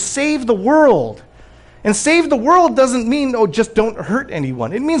on, which is save the world. And save the world doesn't mean, just don't hurt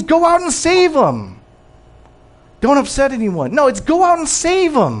anyone. It means go out and save them. Don't upset anyone. No, it's go out and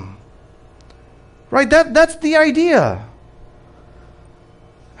save them. Right? That's the idea.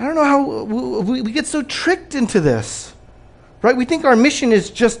 I don't know how we get so tricked into this, right? We think our mission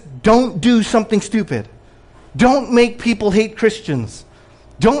is just don't do something stupid. Don't make people hate Christians.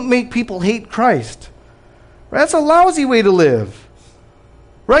 Don't make people hate Christ. Right? That's a lousy way to live.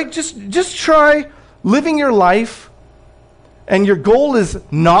 right? Just try living your life, and your goal is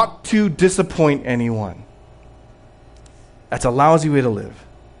not to disappoint anyone. That's a lousy way to live,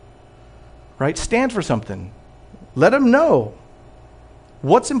 right? Stand for something. Let them know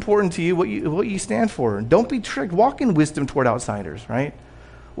what's important to you, what you stand for. Don't be tricked. Walk in wisdom toward outsiders, right?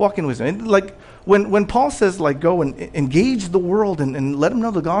 Walk in wisdom. And like when Paul says, like, go and engage the world and let them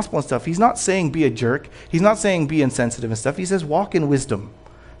know the gospel and stuff, he's not saying be a jerk. He's not saying be insensitive and stuff. He says walk in wisdom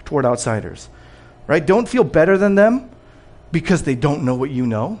toward outsiders, right? Don't feel better than them because they don't know what you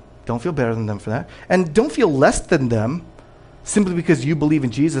know. Don't feel better than them for that. And don't feel less than them simply because you believe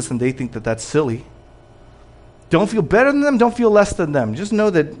in Jesus and they think that that's silly. Don't feel better than them. Don't feel less than them. Just know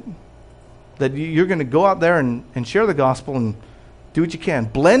that you're going to go out there and share the gospel and do what you can.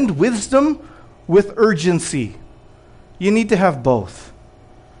 Blend wisdom with urgency. You need to have both,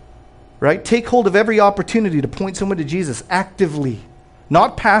 right? Take hold of every opportunity to point someone to Jesus actively,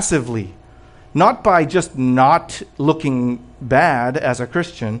 not passively, not by just not looking bad as a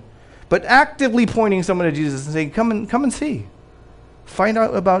Christian, but actively pointing someone to Jesus and saying, come and see. Find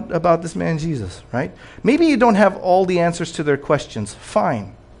out about this man Jesus, right? Maybe you don't have all the answers to their questions.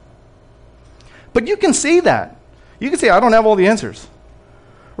 Fine. But you can say that. You can say, I don't have all the answers.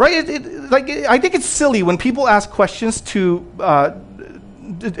 Right? I think it's silly when people ask questions to a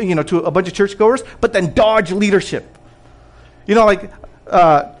bunch of churchgoers, but then dodge leadership. If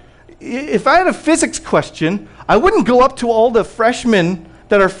I had a physics question, I wouldn't go up to all the freshmen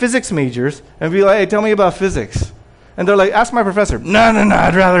that are physics majors and be like, hey, tell me about physics. And they're like, ask my professor. No,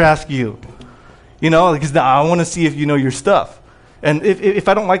 I'd rather ask you. Because I want to see if you know your stuff. And if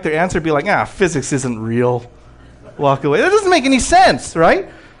I don't like their answer, be like, physics isn't real. Walk away. That doesn't make any sense, right?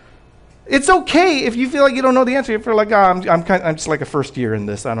 It's okay if you feel like you don't know the answer. If you're like, I'm just like a first year in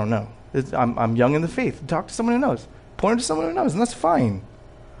this. I don't know. I'm young in the faith. Talk to someone who knows. Point to someone who knows, and that's fine.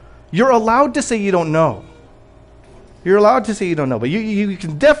 You're allowed to say you don't know. You're allowed to say you don't know, but you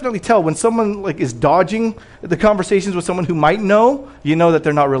can definitely tell when someone like is dodging the conversations with someone who might know, you know that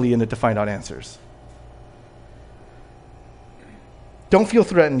they're not really in it to find out answers. Don't feel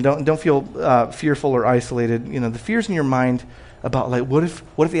threatened. Don't feel fearful or isolated. The fears in your mind about like what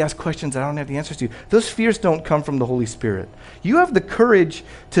if they ask questions that I don't have the answers to? Those fears don't come from the Holy Spirit. You have the courage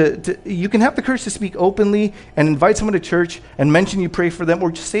you can have the courage to speak openly and invite someone to church and mention you pray for them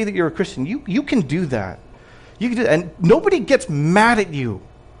or just say that you're a Christian. You can do that. You can do that. And nobody gets mad at you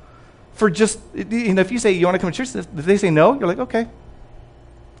for just, if you say you want to come to church, if they say no, you're like, okay.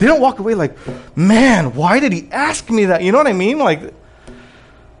 They don't walk away like, man, why did he ask me that? You know what I mean? Like,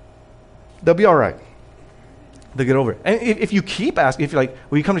 they'll be all right. They'll get over it. And if you keep asking, if you're like,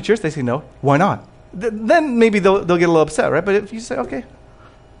 will you come to church? They say no. Why not? Then maybe they'll get a little upset, right? But if you say, okay,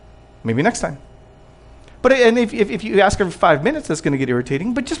 maybe next time. But if you ask every 5 minutes, that's going to get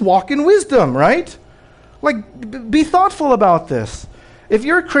irritating. But just walk in wisdom, right? Like, be thoughtful about this. If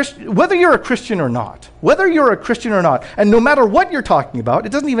you're a Christian, whether you're a Christian or not, and no matter what you're talking about,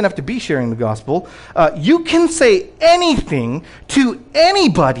 it doesn't even have to be sharing the gospel, you can say anything to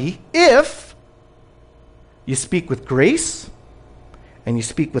anybody if you speak with grace, and you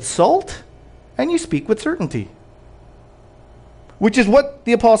speak with salt, and you speak with certainty. Which is what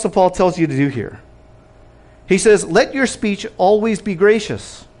the Apostle Paul tells you to do here. He says, let your speech always be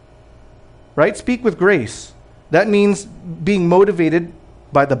gracious. Right? Speak with grace. That means being motivated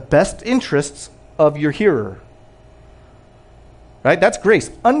by the best interests of your hearer. Right? That's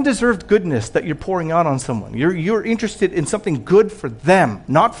grace. Undeserved goodness that you're pouring out on someone. You're interested in something good for them,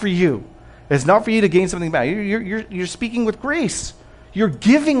 not for you. It's not for you to gain something back. You're speaking with grace. You're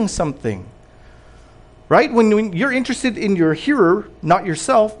giving something. Right? When you're interested in your hearer, not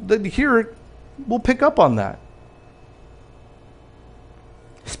yourself, the hearer will pick up on that.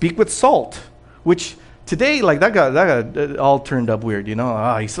 Speak with salt, which today, like that got all turned up weird.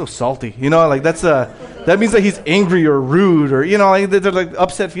 He's so salty. That means that he's angry or rude or like they're like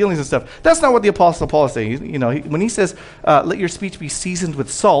upset feelings and stuff. That's not what the Apostle Paul is saying. When he says, "Let your speech be seasoned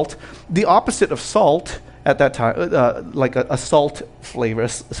with salt," the opposite of salt at that time, like a salt flavor, a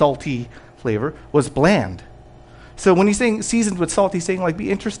salty flavor, was bland. So when he's saying seasoned with salt, he's saying like be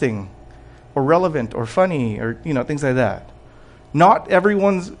interesting, or relevant, or funny, or things like that. Not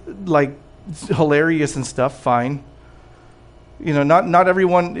everyone's like hilarious and stuff. Fine. Not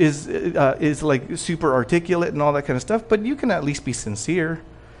everyone is like super articulate and all that kind of stuff. But you can at least be sincere.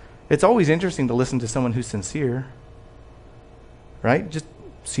 It's always interesting to listen to someone who's sincere. Right? Just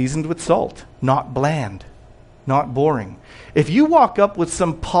seasoned with salt, not bland, not boring. If you walk up with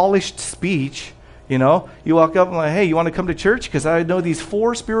some polished speech, you walk up and like, hey, you want to come to church? Because I know these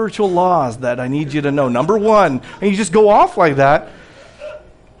 4 spiritual laws that I need you to know. Number 1, and you just go off like that.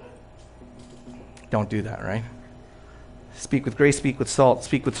 don't do that, right? Speak with grace, speak with salt,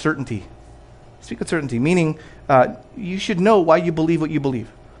 speak with certainty. Speak with certainty, meaning you should know why you believe what you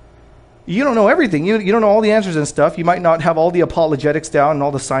believe. You don't know everything. You don't know all the answers and stuff. You might not have all the apologetics down and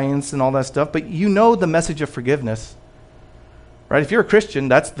all the science and all that stuff, but you know the message of forgiveness. Right? If you're a Christian,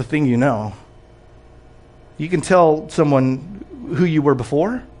 that's the thing you know. You can tell someone who you were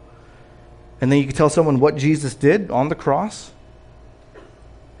before, and then you can tell someone what Jesus did on the cross,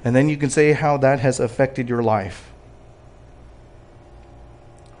 and then you can say how that has affected your life.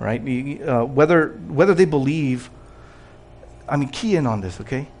 Right? Whether they believe, key in on this,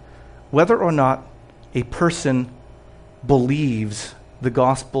 okay? Whether or not a person believes the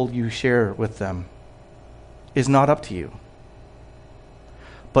gospel you share with them is not up to you.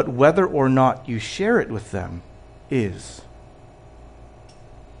 But whether or not you share it with them is.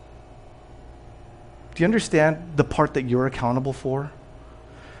 Do you understand the part that you're accountable for?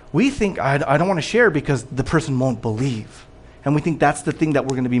 We think, I don't want to share because the person won't believe. And we think that's the thing that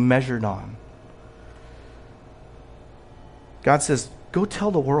we're going to be measured on. God says, go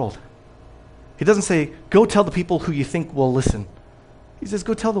tell the world. He doesn't say, go tell the people who you think will listen. He says,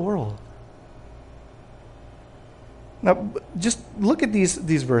 go tell the world. Now, just look at these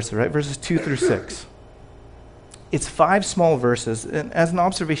verses, right? Verses 2 through 6. It's 5 small verses. And as an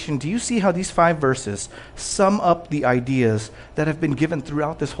observation, do you see how these 5 verses sum up the ideas that have been given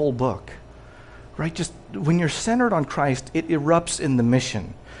throughout this whole book? Right? Just when you're centered on Christ, it erupts in the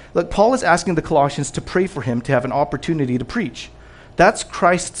mission. Look, Paul is asking the Colossians to pray for him to have an opportunity to preach. That's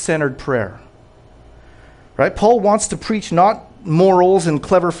Christ-centered prayer. Right? Paul wants to preach not morals and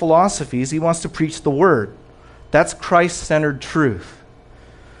clever philosophies. He wants to preach the word. That's Christ-centered truth.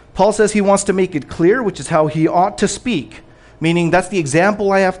 Paul says he wants to make it clear, which is how he ought to speak, meaning that's the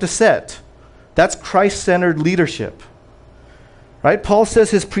example I have to set. That's Christ-centered leadership. Right? Paul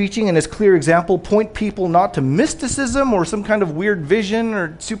says his preaching and his clear example point people not to mysticism or some kind of weird vision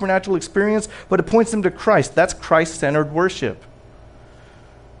or supernatural experience, but it points them to Christ. That's Christ-centered worship.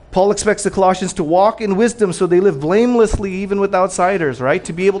 Paul expects the Colossians to walk in wisdom so they live blamelessly even with outsiders, right?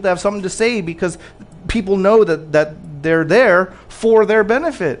 To be able to have something to say because people know that they're there for their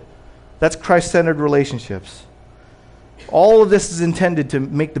benefit. That's Christ-centered relationships. All of this is intended to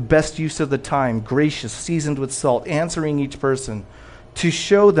make the best use of the time, gracious, seasoned with salt, answering each person, to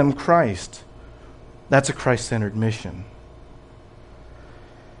show them Christ. That's a Christ-centered mission.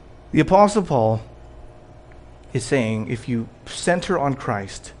 The Apostle Paul is saying if you center on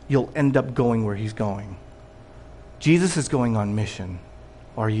Christ, you'll end up going where he's going. Jesus is going on mission.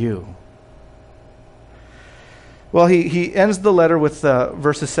 Are you? Well, he ends the letter with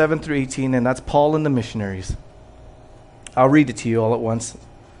verses 7 through 18, and that's Paul and the missionaries. I'll read it to you all at once,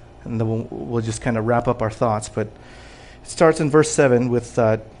 and then we'll just kind of wrap up our thoughts. But it starts in verse 7 with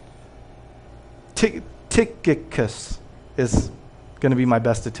Tychicus is going to be my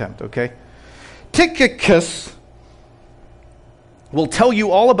best attempt, okay? Tychicus will tell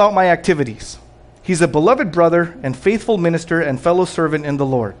you all about my activities. He's a beloved brother and faithful minister and fellow servant in the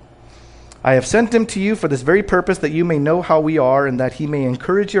Lord. I have sent him to you for this very purpose, that you may know how we are and that he may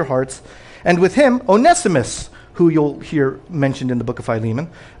encourage your hearts. And with him, Onesimus, who you'll hear mentioned in the book of Philemon.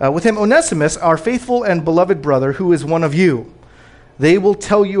 With him, Onesimus, our faithful and beloved brother, who is one of you. They will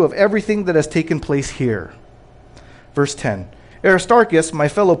tell you of everything that has taken place here. Verse 10. Aristarchus, my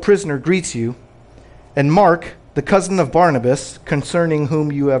fellow prisoner, greets you, and Mark, the cousin of Barnabas, concerning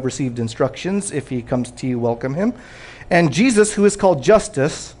whom you have received instructions. If he comes to you, welcome him. And Jesus, who is called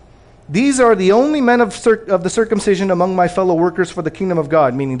Justus. These are the only men of the circumcision among my fellow workers for the kingdom of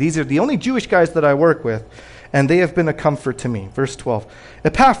God, meaning these are the only Jewish guys that I work with, and they have been a comfort to me. Verse 12.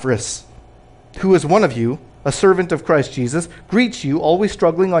 Epaphras, who is one of you, a servant of Christ Jesus, greets you, always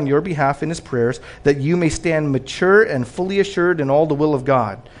struggling on your behalf in his prayers, that you may stand mature and fully assured in all the will of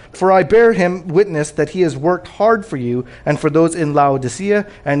God. For I bear him witness that he has worked hard for you and for those in Laodicea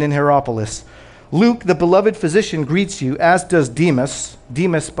and in Hierapolis. Luke, the beloved physician, greets you, as does Demas.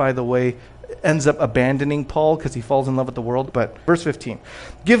 Demas, by the way, ends up abandoning Paul because he falls in love with the world. But verse 15.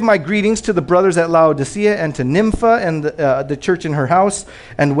 Give my greetings to the brothers at Laodicea and to Nympha and the church in her house.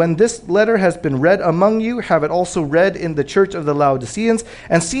 And when this letter has been read among you, have it also read in the church of the Laodiceans.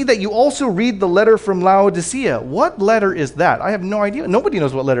 And see that you also read the letter from Laodicea. What letter is that? I have no idea. Nobody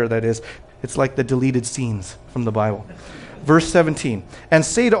knows what letter that is. It's like the deleted scenes from the Bible. Verse 17. And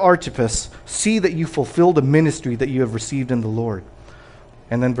say to Archippus, see that you fulfill the ministry that you have received in the Lord.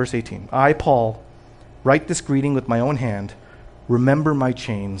 And then verse 18. I, Paul, write this greeting with my own hand. Remember my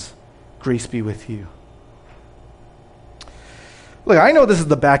chains. Grace be with you. Look, I know this is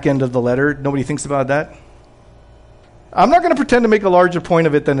the back end of the letter. Nobody thinks about that. I'm not going to pretend to make a larger point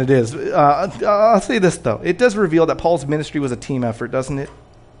of it than it is. I'll say this, though. It does reveal that Paul's ministry was a team effort, doesn't it?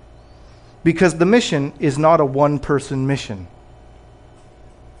 Because the mission is not a one-person mission.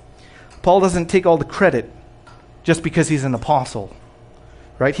 Paul doesn't take all the credit just because he's an apostle,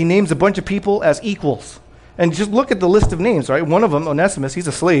 right? He names a bunch of people as equals. And just look at the list of names, right? One of them, Onesimus, he's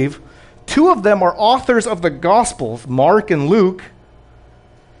a slave. Two of them are authors of the Gospels, Mark and Luke.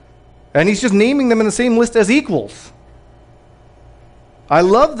 And he's just naming them in the same list as equals. I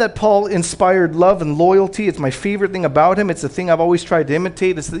love that Paul inspired love and loyalty. It's my favorite thing about him. It's the thing I've always tried to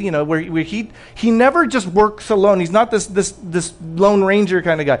imitate. It's where he never just works alone. He's not this Lone Ranger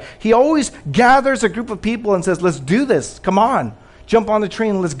kind of guy. He always gathers a group of people and says, let's do this. Come on. Jump on the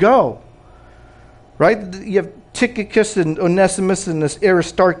train. Let's go. Right? You have Tychicus and Onesimus and this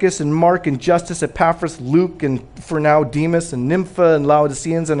Aristarchus and Mark and Justus, Epaphras, Luke, and for now Demas and Nympha and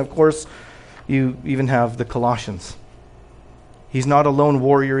Laodiceans. And of course, you even have the Colossians. He's not a lone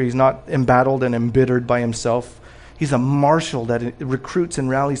warrior. He's not embattled and embittered by himself. He's a marshal that recruits and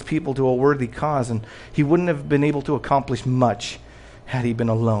rallies people to a worthy cause. And he wouldn't have been able to accomplish much had he been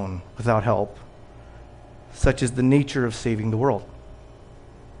alone, without help. Such is the nature of saving the world.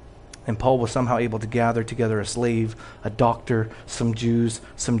 And Paul was somehow able to gather together a slave, a doctor, some Jews,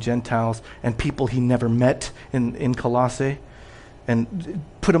 some Gentiles, and people he never met in Colossae, and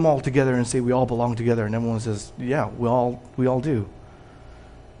put them all together and say we all belong together. And everyone says, yeah, we all do.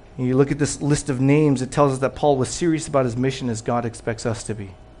 And you look at this list of names, it tells us that Paul was serious about his mission as God expects us to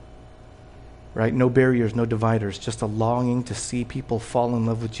be. Right? No barriers, no dividers, just a longing to see people fall in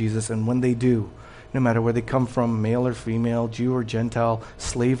love with Jesus. And when they do, no matter where they come from, male or female, Jew or Gentile,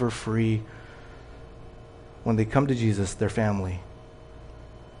 slave or free, when they come to Jesus, their family.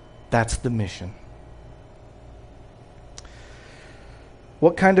 That's the mission.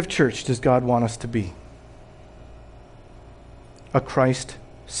 What kind of church does God want us to be? A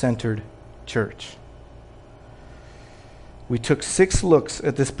Christ-centered church. We took 6 looks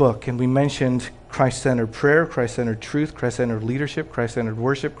at this book, and we mentioned Christ-centered prayer, Christ-centered truth, Christ-centered leadership, Christ-centered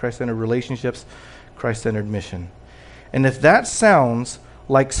worship, Christ-centered relationships, Christ-centered mission. And if that sounds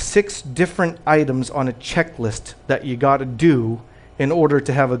like 6 different items on a checklist that you got to do in order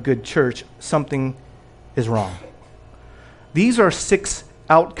to have a good church, something is wrong. These are 6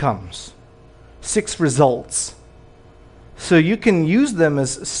 outcomes, 6 results. So you can use them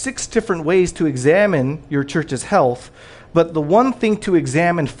as 6 different ways to examine your church's health, but the one thing to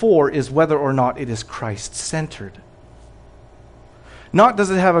examine for is whether or not it is Christ-centered. Not does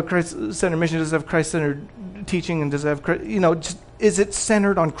it have a Christ-centered mission, does it have Christ-centered teaching, and does it have, is it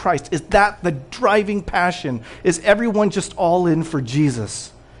centered on Christ? Is that the driving passion? Is everyone just all in for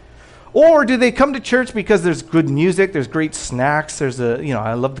Jesus? Or do they come to church because there's good music, there's great snacks,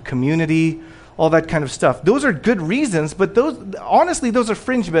 I love the community, all that kind of stuff. Those are good reasons, but those are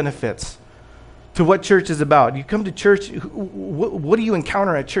fringe benefits to what church is about. You come to church, what do you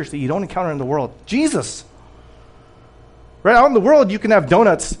encounter at church that you don't encounter in the world? Jesus. Right out in the world, you can have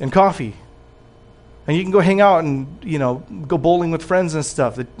donuts and coffee. And you can go hang out and, go bowling with friends and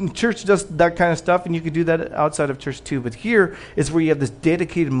stuff. The church does that kind of stuff, and you can do that outside of church too. But here is where you have this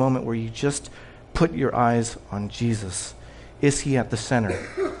dedicated moment where you just put your eyes on Jesus. Is he at the center?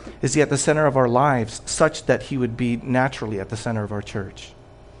 Is he at the center of our lives such that he would be naturally at the center of our church?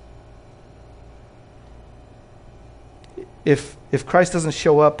 If Christ doesn't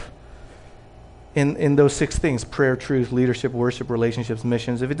show up in those 6 things, prayer, truth, leadership, worship, relationships,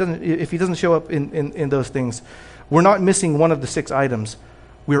 missions, if he doesn't show up in those things, we're not missing one of the 6 items.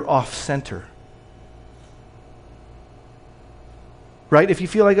 We're off center. Right? If you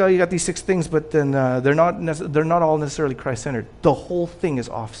feel like, you got these 6 things, but then they're not all necessarily Christ-centered. The whole thing is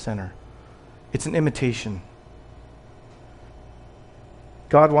off center. It's an imitation.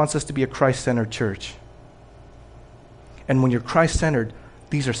 God wants us to be a Christ-centered church. And when you're Christ-centered,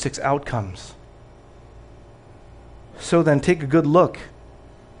 these are 6 outcomes. So then take a good look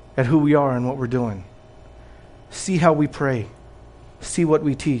at who we are and what we're doing. See how we pray. See what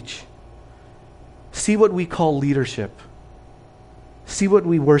we teach. See what we call leadership. See what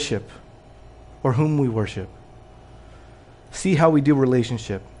we worship or whom we worship. See how we do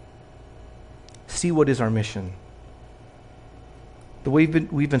relationship. See what is our mission. The way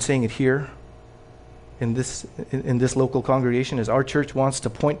we've been saying it here in this local congregation is our church wants to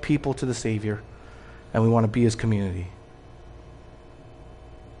point people to the Savior, and we want to be his community.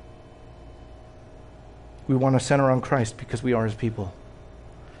 We want to center on Christ because we are his people.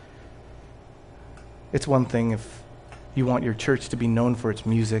 It's one thing if you want your church to be known for its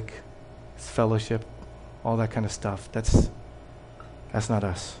music, its fellowship, all that kind of stuff. That's not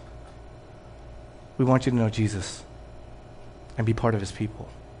us. We want you to know Jesus. and be part of his people.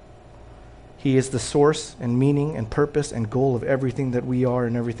 He is the source and meaning and purpose and goal of everything that we are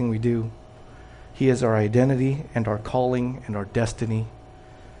and everything we do. He is our identity and our calling and our destiny.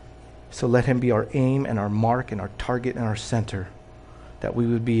 So let him be our aim and our mark and our target and our center, that we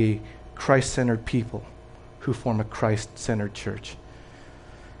would be a Christ-centered people who form a Christ-centered church.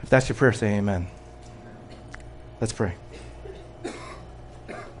 If that's your prayer, say amen. Let's pray.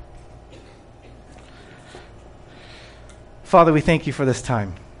 Father, we thank you for this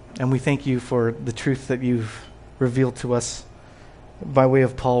time, and we thank you for the truth that you've revealed to us by way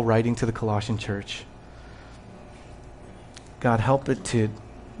of Paul writing to the Colossian church. God, help it to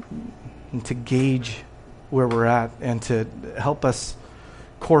gauge where we're at and to help us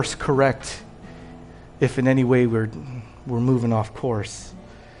course correct if in any way we're moving off course.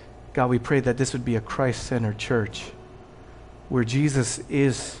 God, we pray that this would be a Christ-centered church where Jesus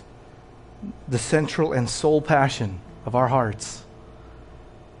is the central and sole passion of our hearts,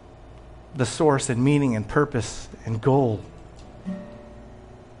 the source and meaning and purpose and goal,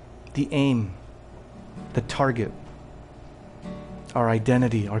 the aim, the target, our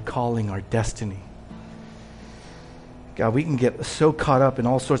identity, our calling, our destiny. God, we can get so caught up in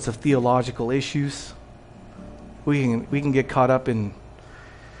all sorts of theological issues. We can get caught up in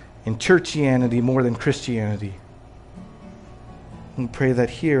churchianity more than Christianity. And pray that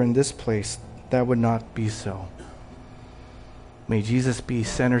here in this place, that would not be so. May Jesus be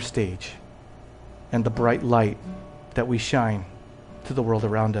center stage and the bright light that we shine to the world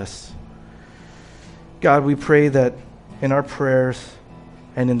around us. God, we pray that in our prayers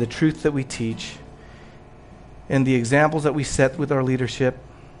and in the truth that we teach, in the examples that we set with our leadership,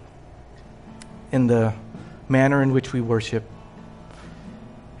 in the manner in which we worship,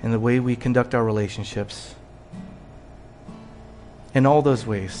 in the way we conduct our relationships, in all those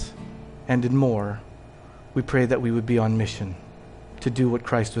ways and in more, we pray that we would be on mission to do what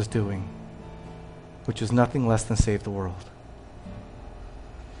Christ was doing, which is nothing less than save the world.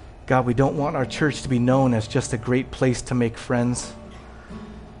 God, we don't want our church to be known as just a great place to make friends,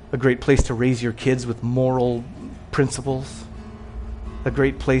 a great place to raise your kids with moral principles, a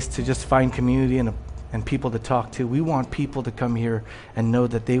great place to just find community and people to talk to. We want people to come here and know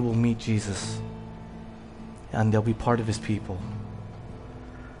that they will meet Jesus and they'll be part of his people.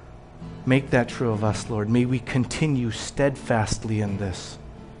 Make that true of us, Lord. May we continue steadfastly in this,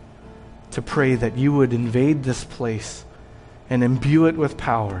 to pray that you would invade this place and imbue it with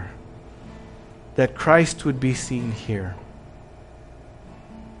power, that Christ would be seen here.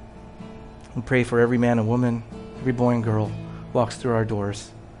 And pray for every man and woman, every boy and girl walks through our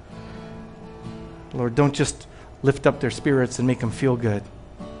doors. Lord, don't just lift up their spirits and make them feel good.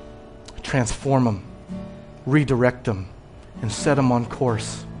 Transform them, redirect them, and set them on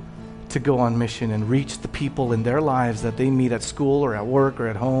course to go on mission and reach the people in their lives that they meet at school or at work or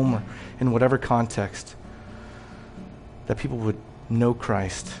at home or in whatever context, that people would know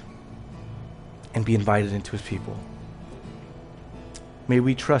Christ and be invited into his people. May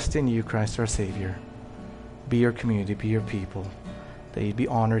we trust in you, Christ our Savior. Be your community, be your people, that you'd be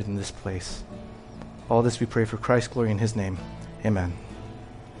honored in this place. All this we pray for Christ's glory in his name. Amen.